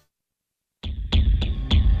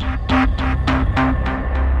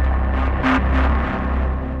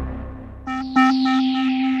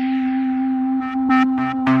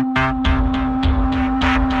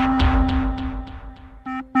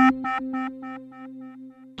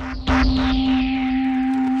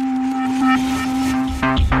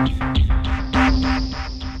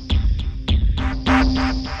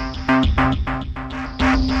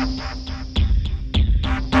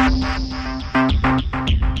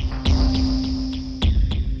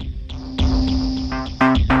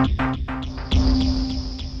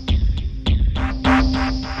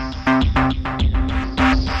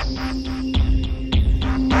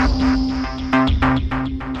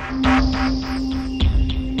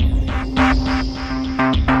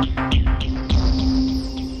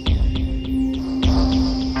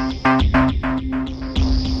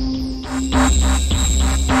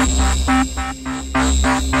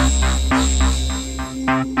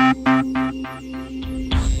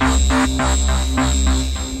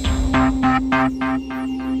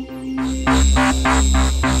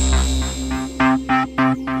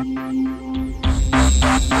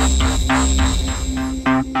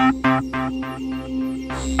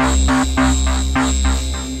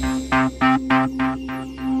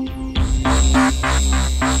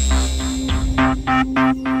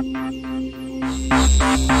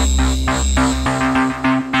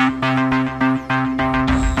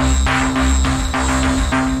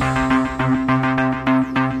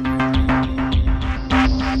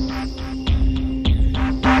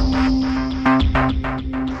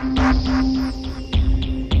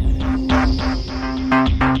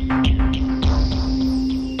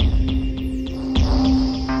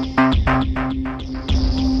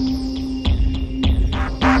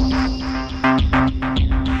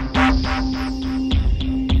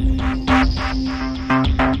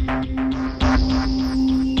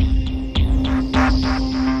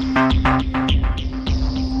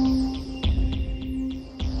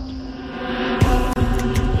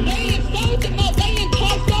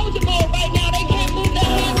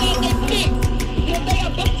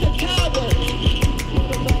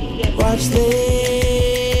 Watch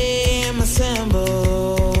them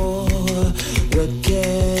assemble,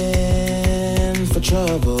 looking for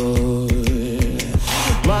trouble.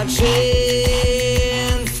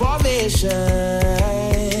 Marching formation,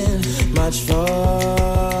 march for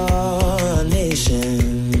a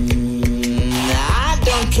nation. I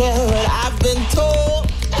don't care what I've been told.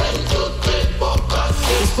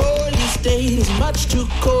 This police state is much too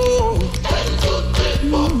cold.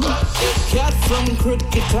 Cut from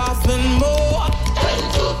crooked cloth and more.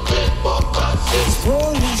 This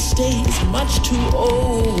police state is much too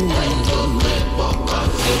old.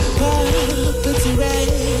 Puppets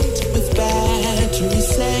erect with battery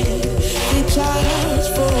set. child.